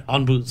one night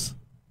on booze.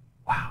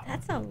 Wow.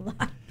 That's a lot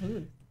of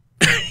booze.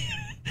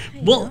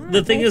 Well,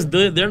 the thing is,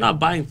 they're not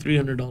buying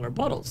 $300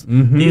 bottles.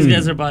 These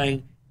guys are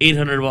buying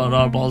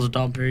 $800 bottles of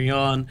Dom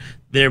Perignon.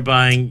 They're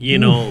buying,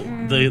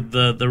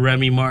 the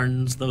Remy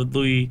Martins, the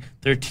Louis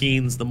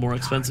XIIIs, the more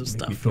expensive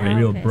stuff. You feel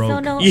real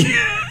broke.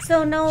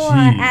 So no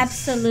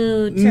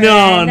absolute.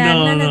 None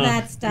of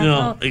that stuff.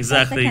 No,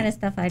 exactly. That's the kind of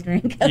stuff I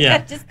drink.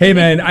 Yeah. Hey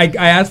man, I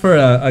asked for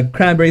a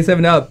cranberry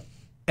 7-Up,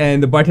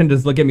 and the bartender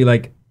just looked at me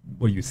like,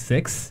 "Were you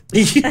 6?"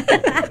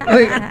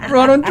 Like,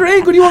 bro, I don't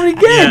drink. What do you want me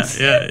to get?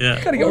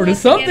 Yeah. Gotta order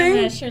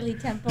something. Shirley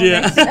Temple.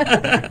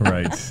 Yeah.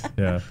 Right.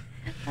 Yeah.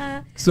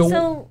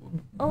 So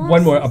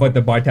one more about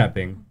the bar tap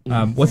thing.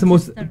 What's the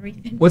most?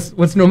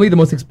 What's normally the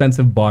most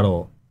expensive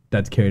bottle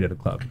that's carried at a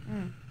club?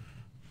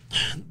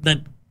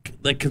 That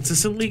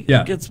consistently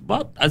gets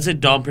bought. I'd say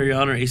Dom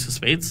Perignon or Ace of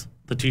Spades,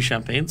 the 2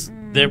 champagnes.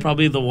 They're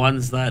probably the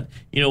ones that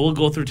we'll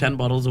go through 10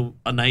 bottles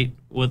a night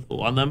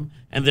on them,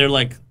 and they're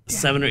like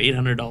 $700 or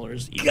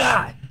 $800 each.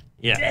 God.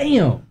 Yeah.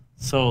 Damn.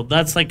 So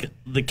that's like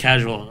the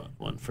casual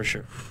one for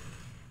sure.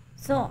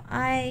 So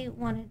I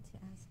wanted to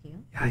ask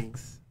you.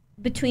 Yikes.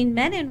 Between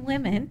men and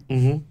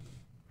women,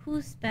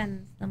 who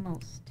spends the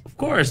most? Of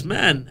course,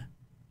 men.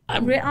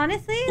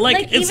 Honestly,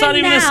 like it's not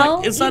even a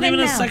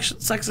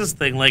sexist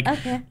thing.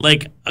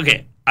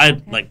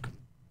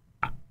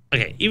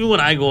 Even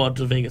when I go out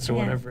to Vegas or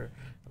whatever,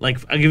 like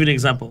I'll give you an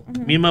example.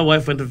 Me and my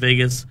wife went to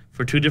Vegas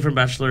for 2 different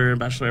bachelor and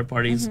bachelorette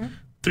parties,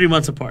 3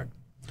 months apart.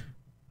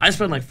 I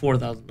spent like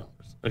 $4,000.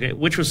 Okay,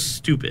 which was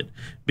stupid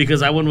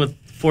because I went with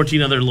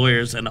 14 other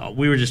lawyers and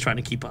we were just trying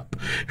to keep up,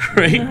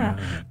 right?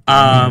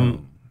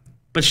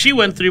 But she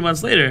went 3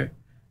 months later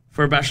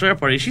for a bachelorette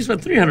party. She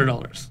spent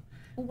 $300.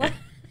 What?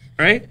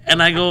 Right?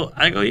 And I go,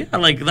 yeah,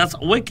 like that's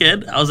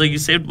wicked. I was like, you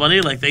saved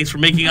money. Like, thanks for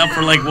making up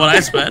for like what I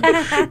spent.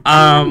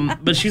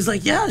 But she's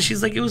like,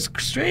 it was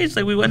strange.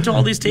 Like we went to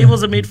all these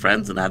tables and made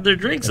friends and had their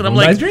drinks. And I'm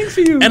like, nice drinks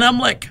for you. And I'm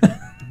like,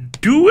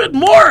 do it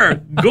more.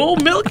 Go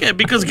milk it.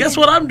 Because guess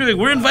what I'm doing?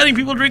 We're inviting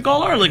people to drink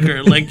all our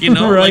liquor. Like, Right.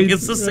 like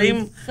it's the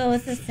same. So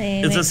it's the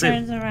same. It's the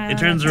same. same. It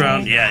turns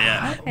around.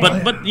 Yeah.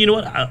 Okay. But you know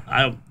what?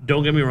 I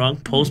don't get me wrong.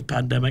 Post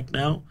pandemic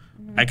now,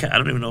 I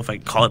don't even know if I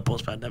can call it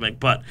post pandemic,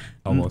 but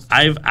almost.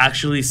 I've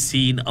actually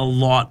seen a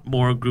lot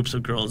more groups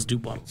of girls do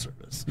bottle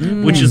service,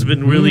 which has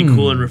been really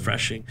cool and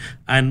refreshing.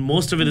 And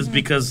most of it is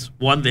because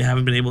one, they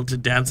haven't been able to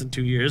dance in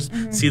 2 years,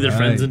 see their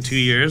friends in 2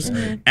 years,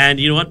 and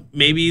you know what?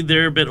 Maybe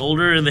they're a bit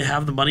older and they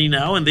have the money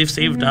now and they've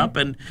saved up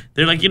and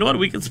they're like, you know what?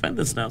 We can spend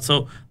this now.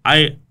 So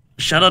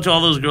shout out to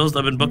all those girls that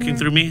have been booking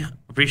through me.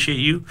 Appreciate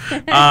you.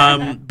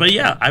 But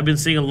yeah, I've been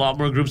seeing a lot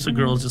more groups of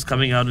girls just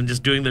coming out and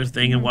just doing their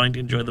thing and wanting to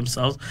enjoy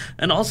themselves.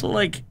 And also,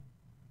 like,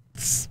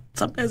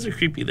 some guys are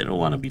creepy. They don't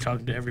want to be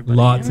talking to everybody.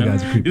 Lots of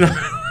guys are creepy.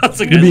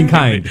 Lots of You're guys being are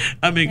kind. creepy.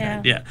 I'm being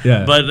kind, yeah.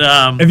 Yeah. But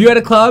if you're at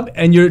a club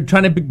and you're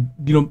trying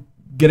to,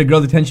 get a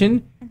girl's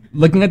attention,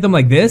 looking at them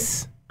like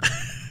this.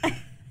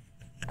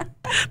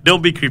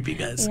 Don't be creepy,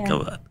 guys. Yeah.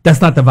 Come on.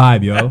 That's not the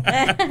vibe, yo.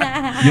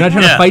 You're not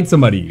trying to fight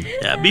somebody.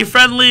 Yeah, be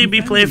friendly,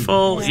 be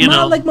playful. You know,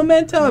 Not like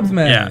mementos,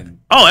 man. yeah.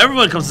 Oh,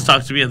 everyone comes to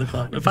talk to me at the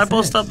club. If I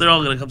post up, they're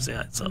all gonna come say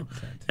hi. So,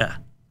 yeah.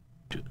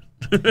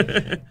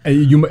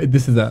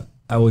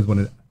 I always want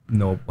to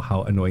know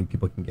how annoying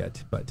people can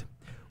get, but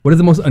what is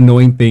the most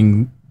annoying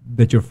thing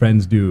that your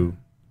friends do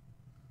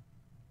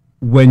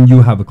when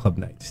you have a club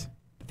night?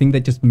 The thing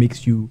that just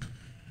makes you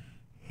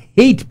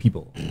hate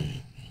people.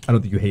 I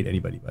don't think you hate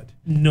anybody, but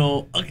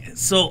No. Okay.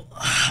 So,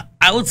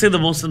 I would say the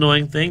most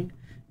annoying thing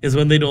is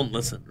when they don't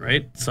listen,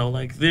 right? So,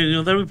 like,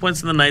 there'll be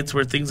points in the nights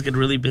where things get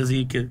really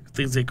busy,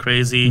 things get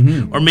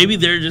crazy, or maybe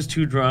they're just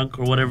too drunk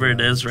or whatever it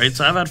is, right?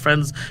 So, I've had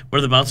friends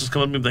where the bouncers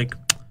come up to me and be like,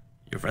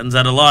 your friend's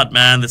had a lot,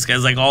 man. This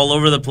guy's like all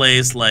over the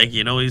place. Like,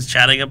 he's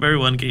chatting up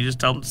everyone. Can you just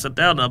tell him to sit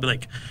down? And I'll be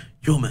like,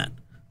 yo, man,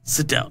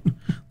 sit down.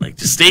 Like,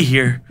 just stay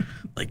here.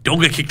 Like, don't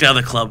get kicked out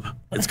of the club.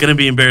 It's going to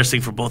be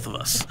embarrassing for both of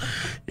us.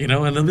 And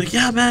they'll be like,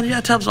 yeah, man,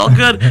 yeah, Tom's all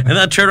good. And then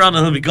I turn around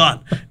and he'll be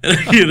gone.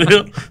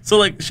 So,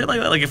 like, shit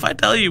like that. Like, if I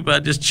tell you,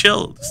 man, just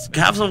chill. Just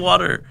have some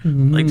water.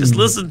 Like, just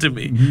listen to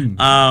me.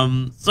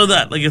 So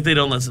that, like, if they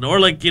don't listen. Or,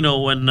 like,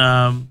 when,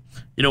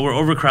 we're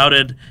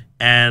overcrowded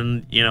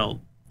and,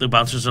 the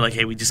bouncers are like,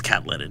 hey, we just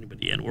can't let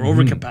anybody in. We're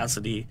over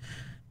capacity.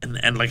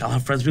 And like, I'll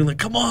have friends being like,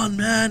 come on,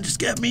 man, just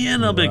get me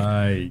in. I'll be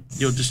like,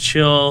 just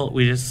chill.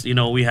 We just,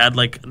 we had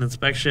like an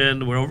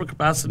inspection. We're over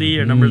capacity.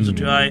 Our numbers are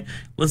too high.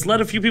 Let's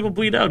let a few people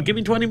bleed out. Give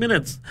me 20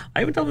 minutes.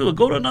 I even tell people,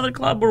 go to another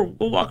club or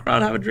we'll walk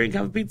around, have a drink,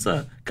 have a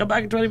pizza. Come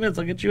back in 20 minutes.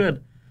 I'll get you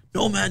in.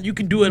 No, man, you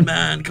can do it,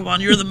 man. Come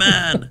on, you're the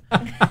man.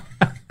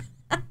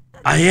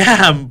 I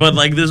am, but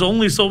like, there's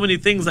only so many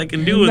things I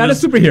can do. You're not a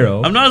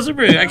superhero. I'm not a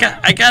superhero.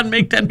 I can't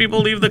make 10 people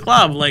leave the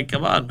club. Like,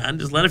 come on, man,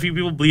 just let a few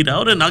people bleed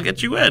out, and I'll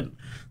get you in.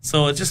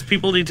 So it's just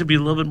people need to be a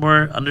little bit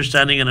more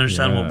understanding and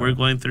understand what we're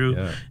going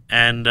through,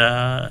 and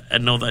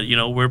know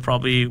that we're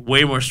probably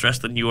way more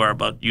stressed than you are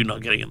about you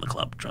not getting in the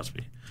club. Trust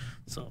me.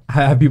 So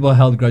have people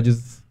held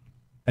grudges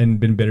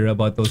and been bitter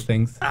about those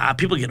things?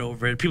 People get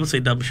over it. People say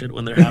dumb shit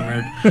when they're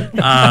hammered.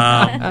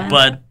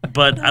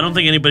 But I don't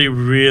think anybody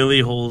really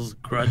holds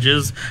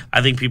grudges.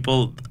 I think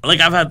people, like,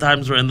 I've had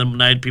times where in the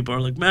night people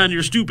are like, man,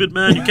 you're stupid,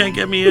 man. You can't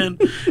get me in.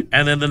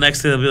 And then the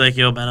next day they'll be like,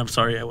 yo, man, I'm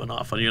sorry I went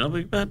off on you. And I'm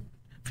like, man,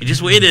 if you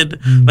just waited,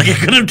 like, I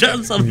could have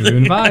done something. You're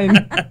doing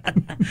fine.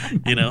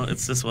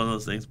 It's just one of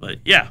those things. But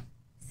yeah.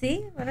 See,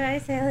 what did I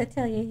say? I'll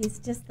tell you, he's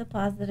just the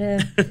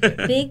positive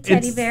big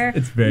teddy bear.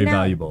 It's very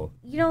valuable.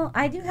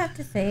 I do have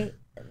to say,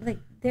 like,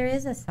 there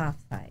is a soft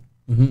side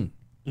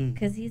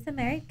because he's a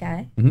married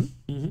guy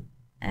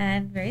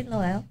and very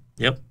loyal.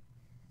 Yep.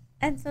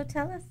 And so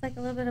tell us, like, a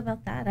little bit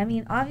about that. I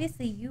mean,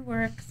 obviously you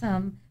work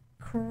some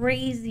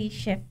crazy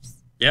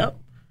shifts. Yep.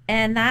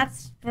 And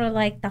that's for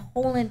like the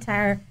whole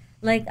entire,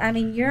 like, I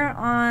mean, you're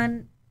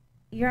on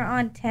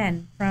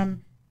 10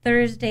 from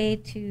Thursday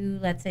to,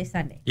 let's say,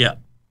 Sunday. Yeah.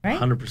 Right?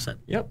 100%.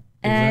 Yep.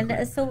 And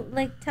exactly. so,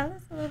 like, tell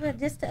us a little bit,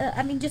 just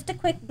a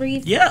quick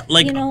brief. Yeah,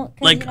 like, okay.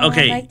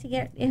 I'd like to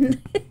get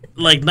in.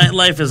 Like,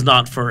 nightlife is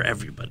not for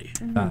everybody.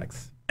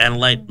 Facts. And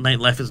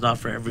nightlife is not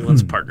for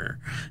everyone's partner.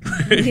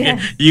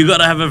 Yes. You got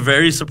to have a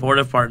very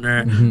supportive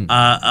partner,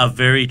 a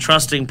very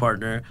trusting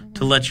partner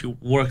to let you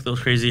work those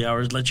crazy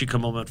hours, let you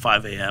come home at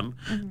 5 a.m.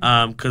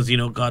 Because,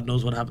 God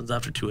knows what happens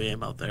after 2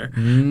 a.m. out there.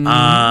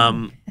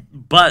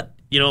 But,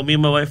 me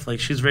and my wife, like,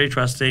 she's very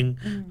trusting.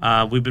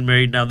 We've been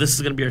married now. This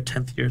is going to be our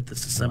 10th year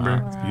this December.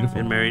 Wow, that's beautiful.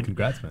 Been married.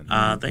 Congrats,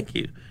 man. Thank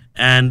you.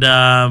 And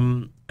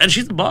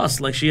she's the boss.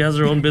 Like, she has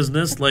her own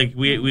business. Like,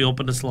 we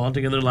opened a salon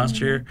together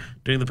last year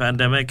during the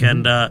pandemic,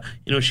 and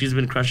she's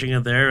been crushing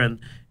it there.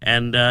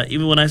 And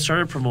even when I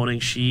started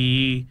promoting,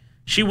 she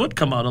would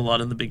come out a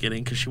lot in the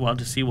beginning because she wanted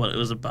to see what it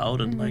was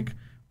about and like,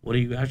 what are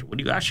you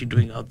actually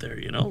doing out there?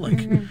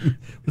 Like,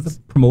 what's this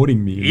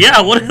promoting mean? Yeah,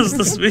 what does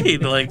this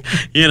mean? Like,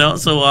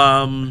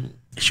 so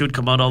she would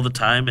come out all the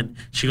time, and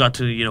she got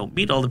to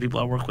meet all the people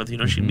I work with.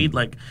 She'd meet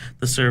like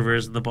the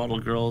servers and the bottle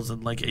girls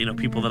and like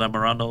people that I'm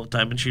around all the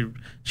time. And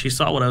she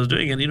saw what I was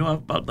doing, and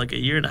about like a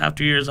year and a half,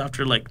 2 years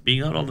after like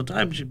being out all the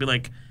time, she'd be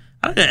like,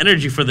 I don't got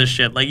energy for this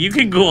shit. Like, you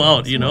can go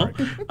out,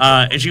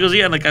 and she goes,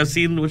 yeah, like, I've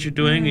seen what you're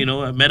doing.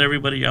 I've met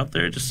everybody out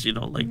there. Just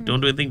like,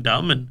 don't do anything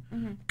dumb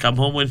and come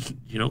home when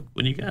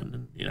you can.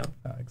 And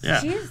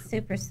yeah. She's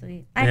super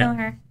sweet. I know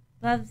her.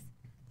 Loves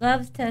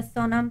to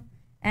Sonam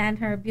and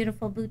her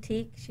beautiful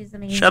boutique. She's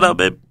amazing. Shout out,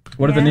 babe.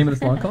 What is the name of the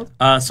salon called?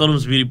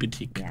 Sonam's Beauty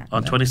Boutique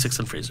on 26th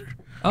and Fraser.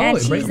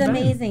 And she's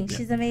amazing. Yeah.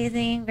 She's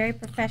amazing. Very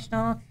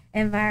professional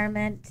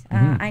environment.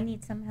 I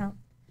need some help.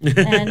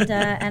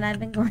 And I've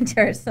been going to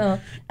her, so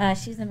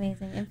she's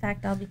amazing. In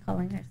fact, I'll be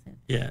calling her soon.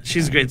 Yeah,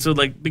 she's great. So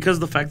like, because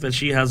the fact that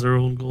she has her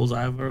own goals,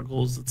 I have our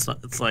goals. It's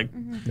like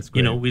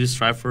we just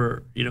strive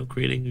for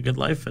creating a good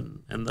life,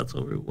 and that's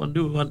what we want to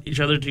do. We want each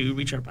other to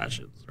reach our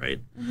passions, right?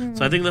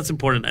 So I think that's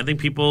important. I think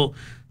people,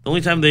 the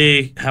only time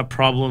they have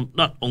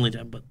not only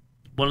time, but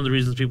one of the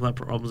reasons people have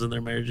problems in their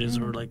marriages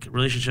or like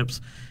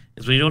relationships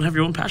is when you don't have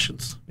your own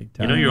passions.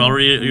 You're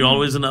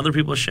always in other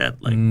people's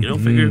shit. Like,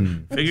 figure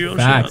your own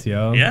facts, shit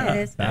yo. out. Yeah.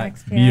 It is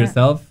facts. Be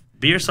yourself.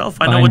 Be yourself.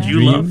 Find out what you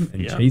dream love.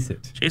 and chase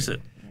it. Chase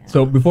it.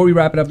 So before we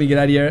wrap it up and get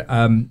out of here,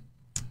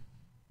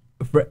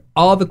 for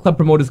all the club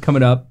promoters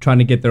coming up trying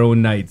to get their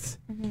own nights,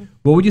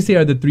 what would you say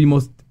are the 3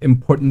 most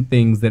important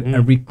things that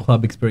every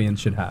club experience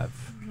should have?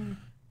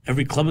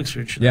 Every club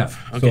experience should Yeah.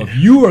 have. So if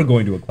you are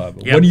going to a club,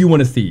 Yep. what do you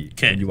want to see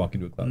Okay. when you walk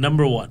into a club?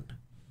 Number 1,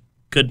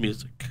 good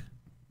music.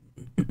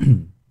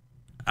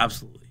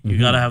 Absolutely. You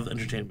got to have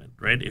entertainment,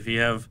 right? If you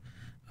have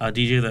a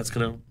DJ that's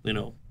going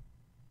to,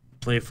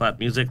 play flat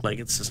music, like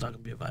it's just not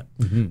going to be a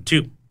vibe.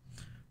 2,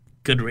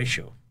 good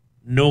ratio.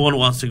 No one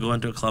wants to go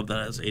into a club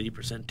that has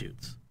 80%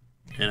 dudes.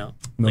 No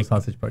like,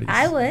 sausage parties.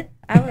 I would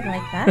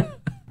like that.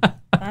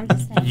 I'm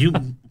just saying. you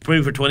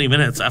pray for 20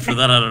 minutes. After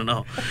that, I don't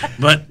know.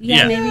 But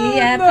yeah, maybe,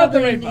 yeah, Not the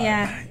probably, right vibe.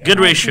 yeah. good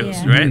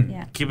ratios, Yeah. right?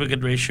 Yeah. Keep a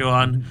good ratio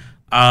on.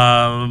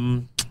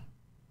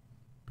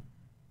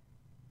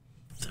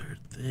 Third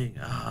thing,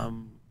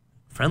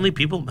 friendly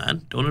people,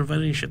 man. Don't invite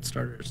any shit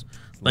starters.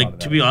 Like,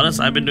 to be honest,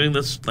 I've been doing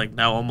this like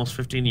now almost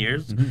 15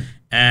 years,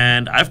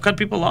 and I've cut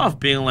people off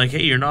being like,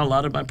 hey, you're not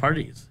allowed at my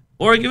parties.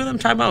 Or giving them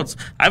timeouts.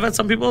 I've had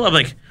some people, I'm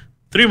like,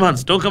 3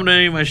 months, don't come to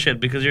any of my shit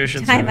because you're a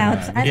shit starter.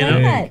 Timeouts. I You like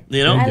know? that.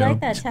 You know? I like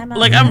that. Timeout.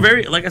 Like, I'm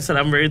very, like I said,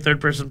 I'm very third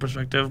person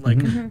perspective, like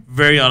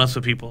very honest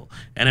with people.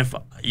 And if,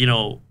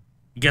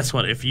 guess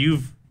what? If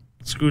you've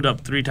screwed up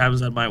 3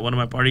 times at one of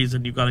my parties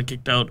and you've gotten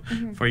kicked out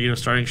for,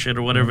 starting shit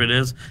or whatever it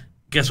is,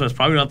 guess what? It's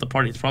probably not the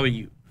party. It's probably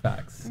you.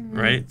 Facts.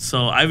 Right?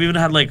 So I've even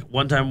had like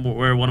one time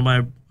where one of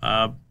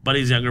my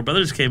buddy's younger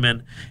brothers came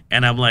in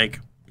and I'm like,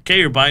 okay,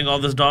 you're buying all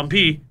this Dom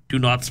P. Do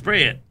not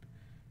spray it.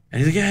 And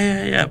he's like,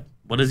 yeah.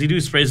 What does he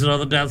do? Sprays it on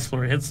the dance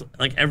floor. Hits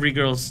like every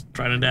girl's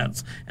trying to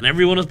dance. And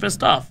everyone was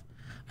pissed off.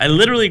 I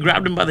literally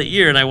grabbed him by the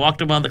ear and I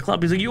walked him on the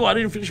club. He's like, yo, I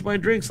didn't finish my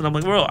drinks. And I'm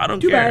like, bro, I don't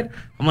care. Bad.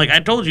 I'm like, I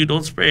told you,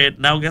 don't spray it.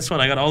 Now guess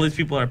what? I got all these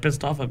people that are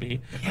pissed off at me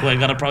who I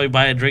got to probably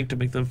buy a drink to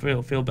make them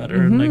feel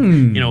better. And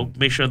like,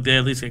 make sure they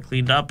at least get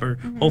cleaned up or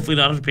hopefully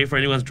not have to pay for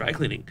anyone's dry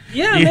cleaning.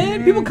 Yeah,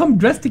 man. People come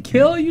dressed to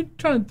kill. You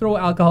trying to throw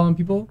alcohol on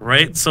people?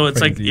 Right, so it's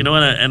Crazy.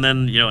 like, and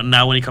then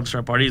now when he comes to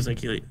our parties, like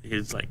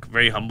he's like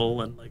very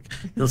humble and like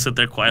he'll sit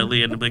there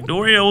quietly and be like, don't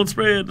worry, I won't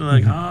spray it,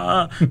 and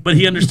like but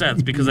he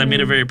understands because I made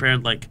it very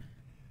apparent, like,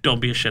 don't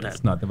be a shithead.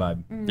 It's not the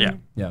vibe.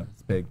 Yeah,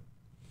 it's big.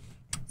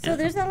 So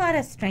there's a lot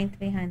of strength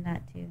behind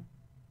that too.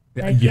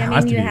 Yeah, Like, you I have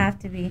mean, to you be. have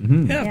to be.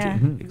 You have Yeah.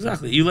 to.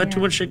 Exactly. You let too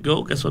Yeah. much shit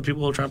go, guess what?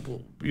 People will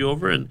trample you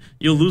over and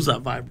you'll lose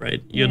that vibe,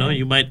 right? You know, Yeah.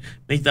 you might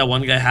make that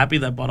one guy happy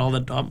that bought all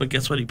that Dom, but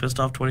guess what? He pissed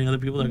off 20 other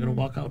people that are going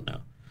to walk out now.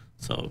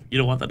 So you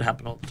don't want that to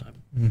happen all the time.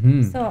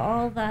 So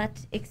all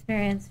that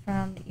experience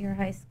from your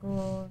high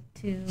school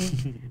to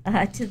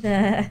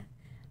the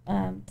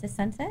to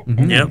Sunset,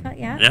 is Yep. it called?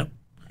 Yeah, Yep.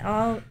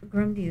 all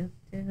groomed you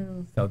to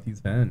who?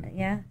 Southeast van.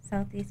 Yeah,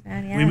 Southeast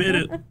man. Yeah, We made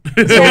it.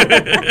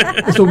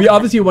 So we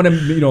obviously want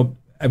to,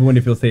 everyone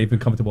to feel safe and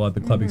comfortable at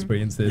the club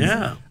experiences.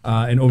 Yeah.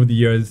 And over the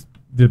years,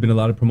 there have been a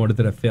lot of promoters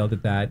that have failed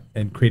at that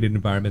and created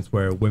environments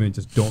where women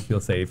just don't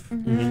feel safe.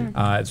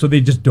 So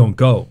they just don't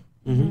go.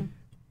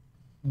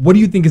 What do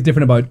you think is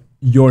different about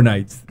your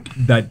nights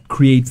that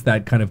creates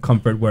that kind of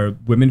comfort where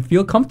women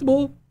feel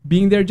comfortable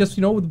being there just,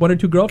 with 1 or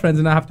 2 girlfriends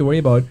and not have to worry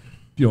about,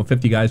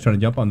 50 guys trying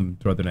to jump on them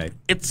throughout the night?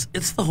 It's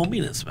the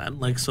hominess, man.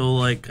 Like, so,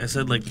 like I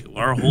said, like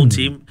our whole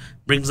team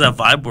brings that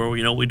vibe where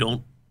we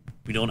don't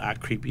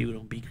act creepy, we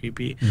don't be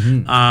creepy.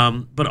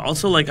 But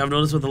also, like, I've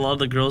noticed with a lot of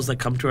the girls that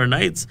come to our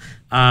nights,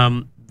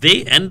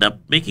 they end up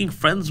making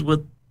friends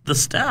with the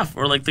staff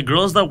or like the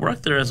girls that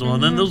work there as well.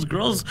 And then those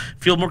girls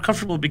feel more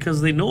comfortable because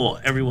they know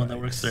everyone that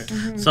works there.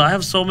 So I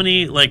have so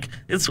many, like,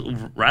 it's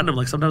random.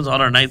 Like, sometimes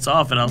on our nights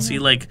off and I'll see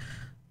like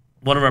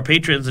one of our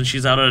patrons and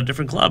she's out at a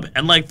different club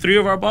and like 3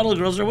 of our bottle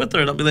girls are with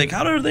her and I'll be like,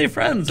 how are they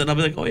friends? And I'll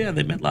be like, oh yeah,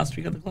 they met last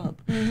week at the club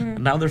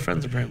and now they're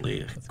friends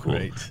apparently. That's cool.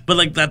 great. But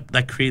like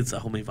that creates a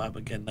homey vibe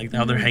again. Like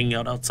now they're hanging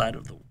out outside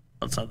the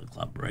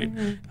club, right?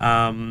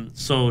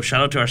 So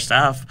shout out to our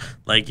staff.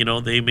 Like,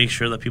 they make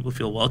sure that people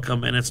feel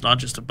welcome and it's not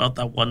just about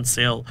that one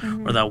sale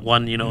or that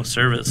one,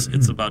 service.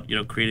 It's about,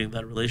 creating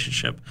that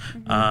relationship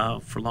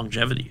for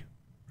longevity.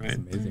 Right.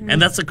 That's amazing.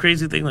 And that's a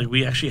crazy thing. Like,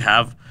 we actually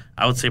have,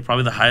 I would say,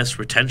 probably the highest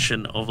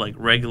retention of like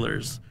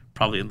regulars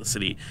probably in the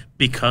city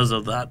because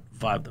of that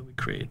vibe that we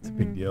create. It's a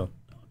big deal.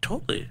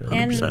 Totally.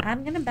 100%. And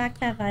I'm gonna back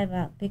that vibe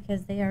up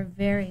because they are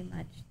very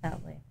much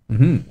that way.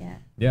 Yeah.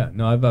 Yeah,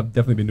 no, I've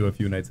definitely been to a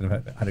few nights and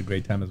I've had a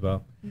great time as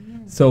well.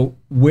 So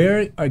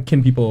where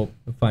can people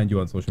find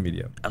you on social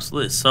media?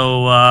 Absolutely.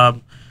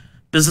 So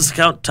business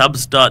account,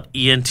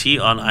 tubs.ent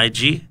on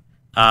IG.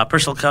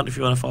 Personal account, if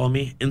you want to follow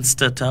me,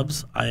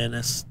 InstaTubs,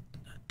 INSTATUBBS.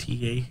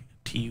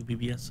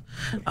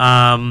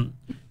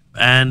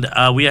 And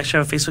we actually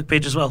have a Facebook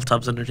page as well,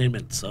 Tubbs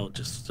Entertainment. So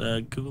just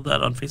Google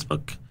that on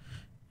Facebook.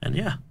 And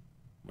yeah.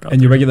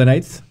 And your regular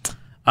nights?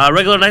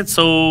 Regular nights,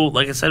 so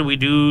like I said, we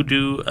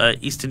do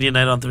East Indian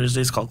night on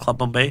Thursdays called Club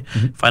Bombay.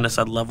 Find us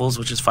at Levels,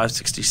 which is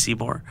 560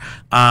 Seymour.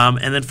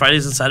 And then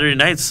Fridays and Saturday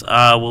nights,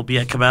 we'll be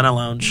at Cabana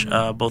Lounge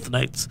both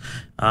nights.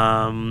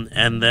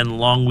 And then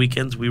long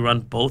weekends, we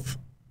run both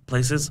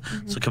places.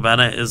 So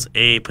Cabana is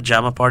a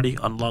pajama party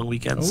on long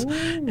weekends,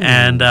 Ooh.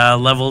 and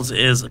Levels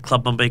is a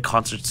Club Mumbai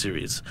concert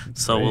series.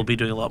 So great. we'll be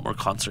doing a lot more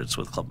concerts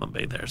with Club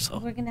Mumbai there. So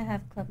We're gonna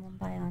have Club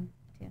Mumbai on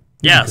too.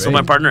 yeah, Great. so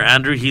my partner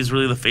Andrew, he's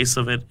really the face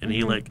of it, and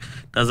he like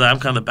does that. I'm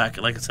kind of the back,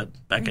 like I said,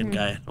 back end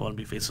guy. I don't want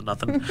to be face of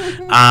nothing.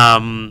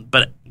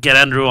 But get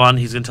Andrew on;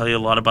 he's gonna tell you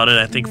a lot about it.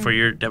 I think for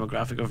your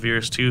demographic of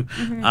viewers too,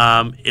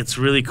 it's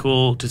really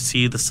cool to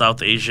see the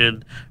South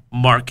Asian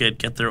market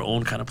get their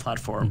own kind of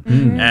platform.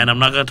 And I'm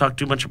not gonna talk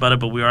too much about it,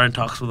 but we are in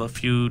talks with a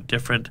few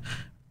different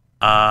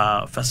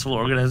festival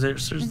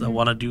organizers that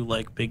want to do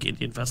like big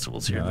Indian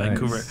festivals here in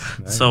Vancouver.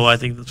 Nice. So I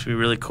think that's gonna be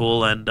really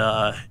cool, and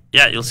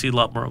yeah, you'll see a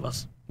lot more of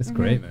us. It's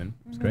great, man.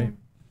 It's great.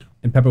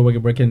 And Pepper,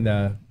 where can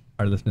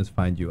our listeners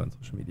find you on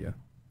social media?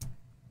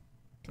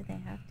 Do they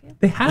have to?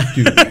 They have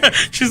to.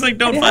 She's like,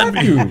 don't They find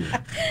have me.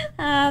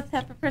 to.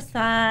 Pepper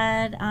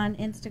Prasad on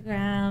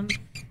Instagram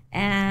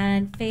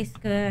and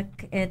Facebook.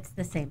 It's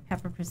the same,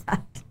 Pepper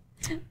Prasad.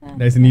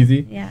 Nice and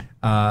easy.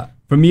 Yeah.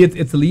 For me,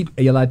 it's Elite,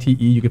 ALITE.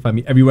 You can find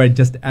me everywhere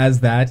just as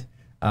that.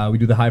 We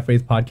do the High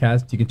Phrase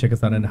podcast. You can check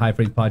us out on the High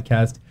Phrase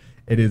podcast.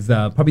 It is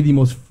probably the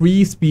most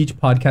free speech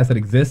podcast that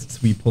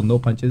exists. We pull no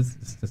punches.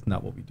 It's just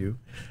not what we do.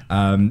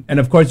 And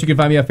of course, you can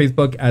find me on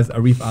Facebook as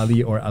Arif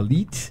Ali or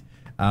Elite.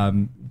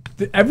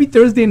 Every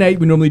Thursday night,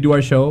 we normally do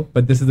our show,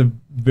 but this is a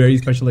very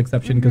special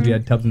exception because we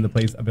had Tubbs in the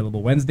Place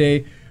available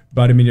Wednesday.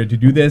 Brought him in here to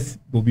do this.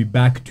 We'll be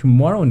back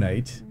tomorrow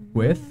night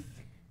with...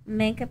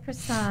 Menka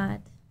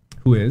Prasad.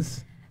 Who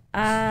is?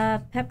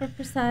 Pepper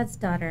Prasad's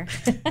daughter.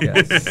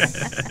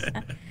 Yes.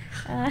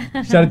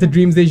 Shout out to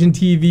Dreams Asian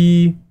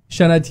TV,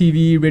 Shana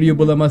TV, Radio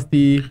Bula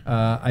Masti,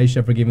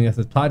 Aisha for giving us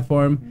this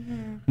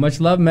platform.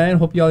 Much love, man.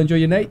 Hope you all enjoy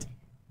your night.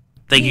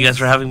 Thank you guys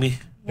for having me.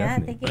 Yeah,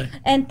 Definitely. thank you.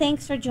 And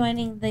thanks for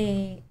joining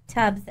the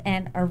Tubbs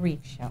and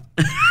Arif show.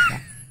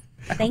 Yes.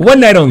 Thank One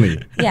night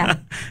only. Yeah.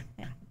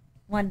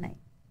 One night.